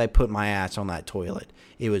soon as I put my ass on that toilet,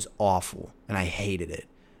 it was awful. And I hated it.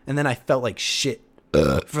 And then I felt like shit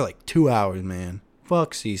for like 2 hours, man.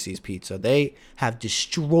 Fuck CiCi's Pizza. They have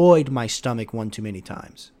destroyed my stomach one too many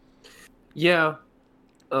times. Yeah.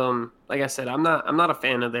 Like I said, I'm not a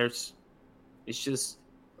fan of theirs. It's just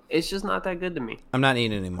not that good to me. I'm not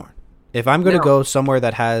eating it anymore. If I'm going to go somewhere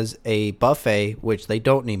that has a buffet, which they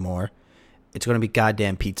don't anymore, it's going to be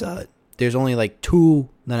goddamn Pizza Hut. There's only like 2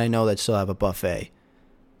 that I know that still have a buffet.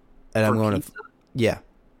 And I'm going to... Yeah.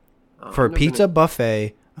 For a pizza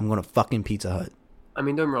buffet, I'm going to fucking Pizza Hut. I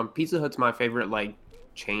mean, don't get me wrong. Pizza Hut's my favorite, like,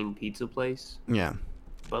 chain pizza place. Yeah.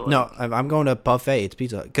 But, like, no, I'm going to buffet. It's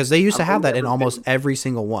Pizza Hut. Because they used to have that in almost every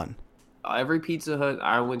single one. Every Pizza Hut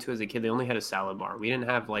I went to as a kid, they only had a salad bar. We didn't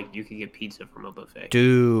have, like, you could get pizza from a buffet.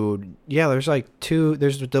 Dude. Yeah, there's like 2.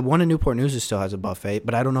 There's the one in Newport News still has a buffet,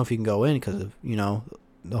 but I don't know if you can go in because of, you know,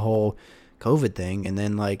 the whole COVID thing. And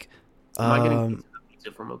then, like... I'm not getting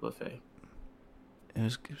pizza from a buffet. It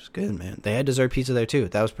was good, man. They had dessert pizza there, too.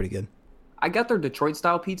 That was pretty good. I got their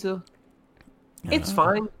Detroit-style pizza. It's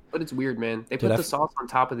fine, but it's weird, man. They put the sauce on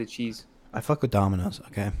top of the cheese. I fuck with Domino's,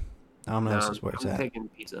 okay? Domino's is where it's at. I'm taking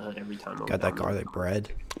Pizza Hut every time. Got that garlic bread.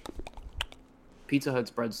 Pizza Hut's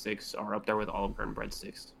breadsticks are up there with Olive Garden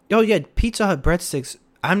breadsticks. Oh, yeah, Pizza Hut breadsticks.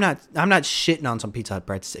 I'm not shitting on some Pizza Hut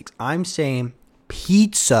breadsticks. I'm saying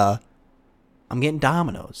pizza, I'm getting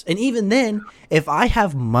Domino's. And even then, if I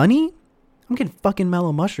have money... I'm getting fucking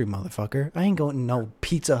mellow mushroom, motherfucker. I ain't going to no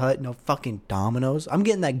Pizza Hut, no fucking Domino's. I'm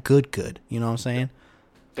getting that good. You know what I'm saying?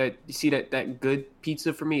 You see that good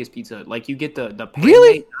pizza for me is Pizza Hut. Like you get the pan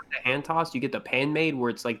really? made, not the hand tossed. You get the pan made where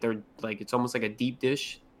it's like it's almost like a deep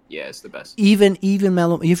dish. Yeah, it's the best. Even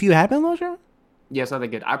mellow. If you had mellow mushroom? Yeah, it's not that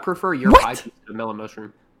good. I prefer your pie pizza to mellow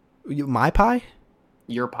mushroom. My pie?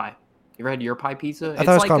 Your pie. You ever had your pie pizza? I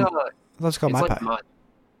thought it was called my pie. I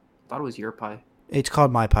thought it was your pie. It's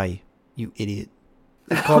called my pie. You idiot.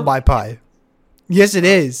 It's called my pie. Yes, it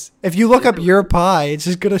is. If you look up your pie, it's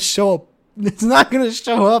just going to show up. It's not going to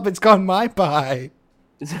show up. It's called my pie.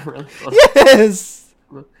 Is it really? Yes.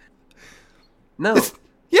 No.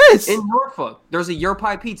 Yes. In Norfolk. There's a your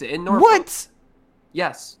pie pizza in Norfolk. What?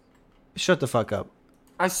 Yes. Shut the fuck up.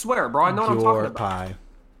 I swear, bro. I know what I'm talking about. Pie.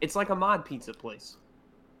 It's like a mod pizza place.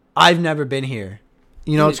 I've never been here.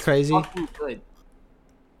 You know what's crazy? Fucking good.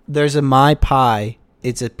 There's a My Pie.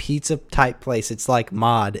 It's a pizza type place. It's like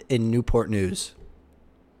Mod in Newport News.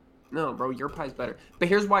 No, bro, your pie's better. But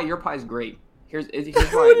here's why your pie's great. Here's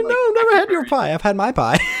why. I've never had your pie. I've had my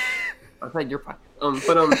pie. I've had your pie. So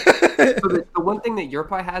the one thing that your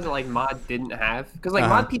pie has that like Mod didn't have, because like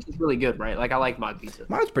Mod pizza is really good, right? Like I like Mod pizza.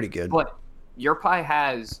 Mod's pretty good. But your pie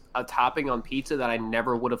has a topping on pizza that I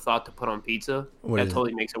never would have thought to put on pizza. That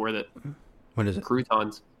totally makes it worth it. What is it?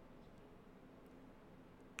 Croutons.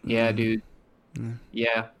 Yeah, dude.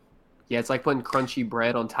 Yeah, it's like putting crunchy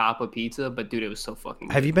bread on top of pizza, but dude, it was so fucking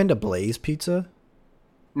good. Have you been to Blaze Pizza?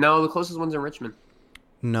 No, the closest one's in Richmond.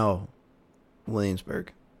 No,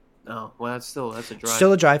 Williamsburg. Oh, well, that's a drive.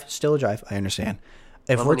 Still a drive. I understand.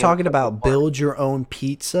 If we're talking about build your own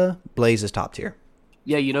pizza, Blaze is top tier.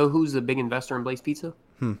 Yeah, you know who's a big investor in Blaze Pizza?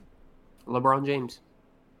 LeBron James.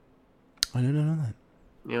 I didn't know that.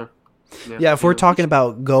 Yeah. Yeah, if we're talking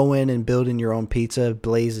about going and building your own pizza,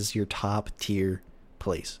 Blaze is your top tier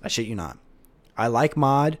place. I shit you not. I like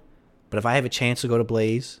Mod, but if I have a chance to go to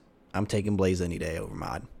Blaze, I'm taking Blaze any day over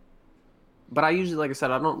Mod. But I usually, like I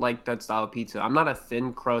said, I don't like that style of pizza. I'm not a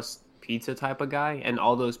thin crust pizza type of guy, and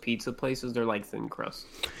all those pizza places, they're like thin crust.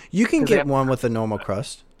 You can get one with a normal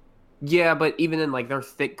crust. Yeah, but even then, like their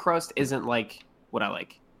thick crust isn't like what I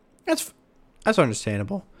like. That's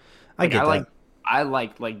understandable. I get that. I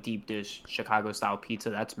like deep dish Chicago style pizza.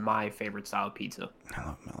 That's my favorite style of pizza. I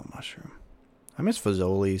love mellow mushroom. I miss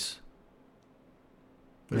Fazoli's.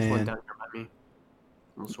 There's one down here by me.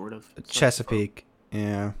 Well, sort of. Chesapeake.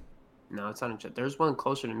 Yeah. No, it's not in Chesapeake. There's one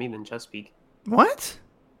closer to me than Chesapeake. What?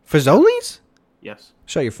 Fazoli's? Yes.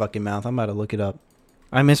 Shut your fucking mouth. I'm about to look it up.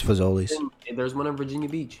 I miss Fazoli's. There's one in Virginia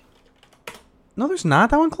Beach. No, there's not.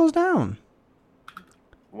 That one closed down.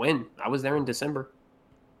 When? I was there in December.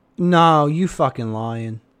 No, you fucking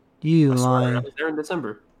lying. You lying. I was there in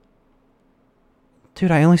December.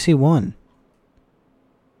 Dude, I only see one.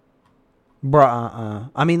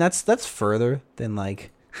 Bruh, I mean, that's further than,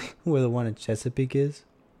 like, where the one in Chesapeake is.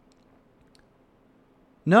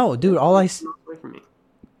 No, dude, all I see...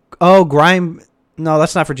 Oh, Grime... No,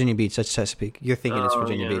 that's not Virginia Beach. That's Chesapeake. You're thinking it's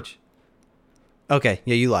Virginia Beach. Okay,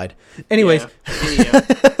 yeah, you lied. Anyways. Yeah.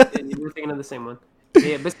 You were thinking of the same one.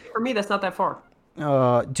 Yeah, but for me, that's not that far.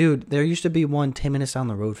 Dude, there used to be one 10 minutes down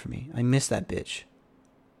the road for me. I miss that bitch.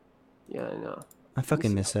 Yeah, I know. I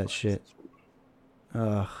fucking miss that shit.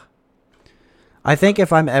 Ugh. I think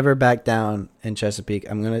if I'm ever back down in Chesapeake,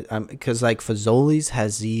 because like Fazoli's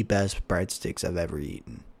has the best breadsticks I've ever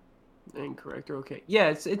eaten. Incorrect or okay? Yeah,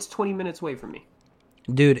 it's 20 minutes away from me.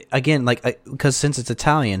 Dude, again, like, because since it's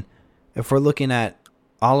Italian, if we're looking at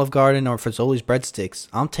Olive Garden or Fazoli's breadsticks,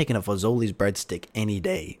 I'm taking a Fazoli's breadstick any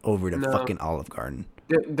day over to fucking Olive Garden.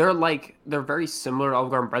 They're very similar to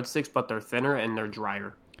Olive Garden breadsticks, but they're thinner and they're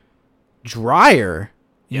drier. Drier?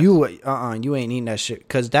 Yes. You ain't eating that shit,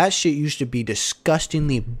 because that shit used to be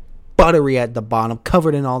disgustingly buttery at the bottom,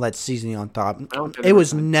 covered in all that seasoning on top. It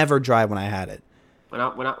was never dry when I had it. When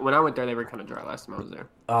I went there, they were kind of dry last time I was there.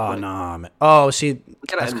 Oh, no, man. Oh, see,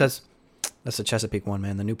 that's because that's the Chesapeake one,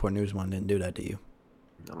 man. The Newport News one didn't do that to you.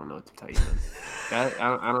 I don't know what to tell you, man.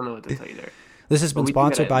 I don't know what to tell you there. This has been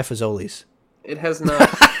sponsored by Fazoli's. It has not.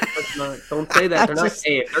 Don't say that.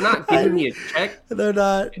 They're not giving me a check. They're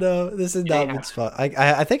not. No, this is not been sponsored.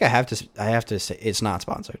 I think I have to say it's not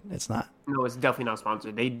sponsored. It's not. No, it's definitely not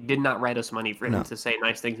sponsored. They did not write us money for him to say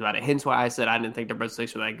nice things about it. Hence why I said I didn't think the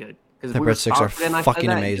breadsticks were that good. Because the breadsticks are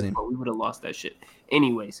fucking amazing. We would have lost that shit.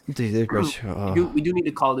 Anyways, dude, we do need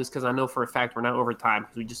to call this because I know for a fact we're not over time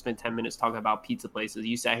because we just spent 10 minutes talking about pizza places.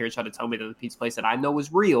 You sat here trying to tell me that the pizza place that I know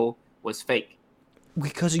was real was fake.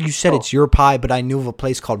 Because you said it's your pie, but I knew of a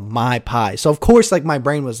place called My Pie. So, of course, like, my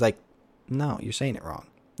brain was like, no, you're saying it wrong.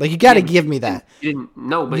 Like, you got to give me that. You didn't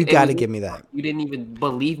know, but you got to give me that. You didn't even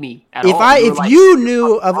believe me at all.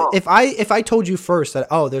 If I told you first that,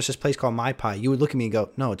 oh, there's this place called My Pie, you would look at me and go,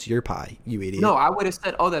 no, it's your pie, you idiot. No, I would have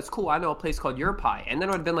said, oh, that's cool. I know a place called Your Pie. And then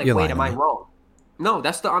I would have been like, wait, am I wrong? No,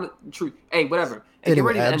 that's the honest truth. Hey, whatever. Hey,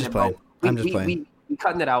 anyway, I'm just playing. We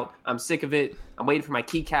cutting it out. I'm sick of it. I'm waiting for my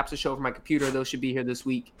keycaps to show for my computer. Those should be here this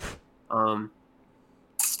week.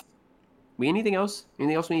 Anything else?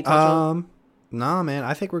 Anything else we need to touch on? No, man.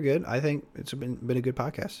 I think we're good. I think it's been a good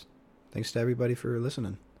podcast. Thanks to everybody for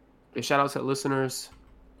listening. Big shout out to listeners.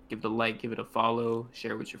 Give it a like, give it a follow,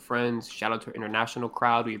 share with your friends. Shout out to our international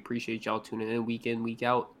crowd. We appreciate y'all tuning in week in, week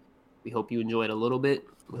out. We hope you enjoyed a little bit.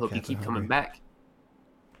 We hope you keep coming back.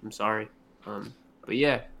 I'm sorry. But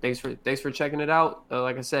yeah, thanks for checking it out.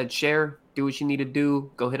 Like I said, share, do what you need to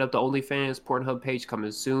do. Go hit up the OnlyFans, Pornhub page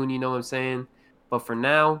coming soon. You know what I'm saying? But for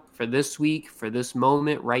now, for this week, for this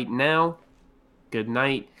moment, right now, good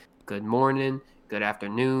night, good morning, good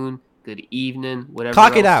afternoon, good evening, whatever.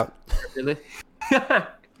 Clock it out.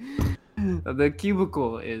 The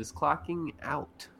cubicle is clocking out.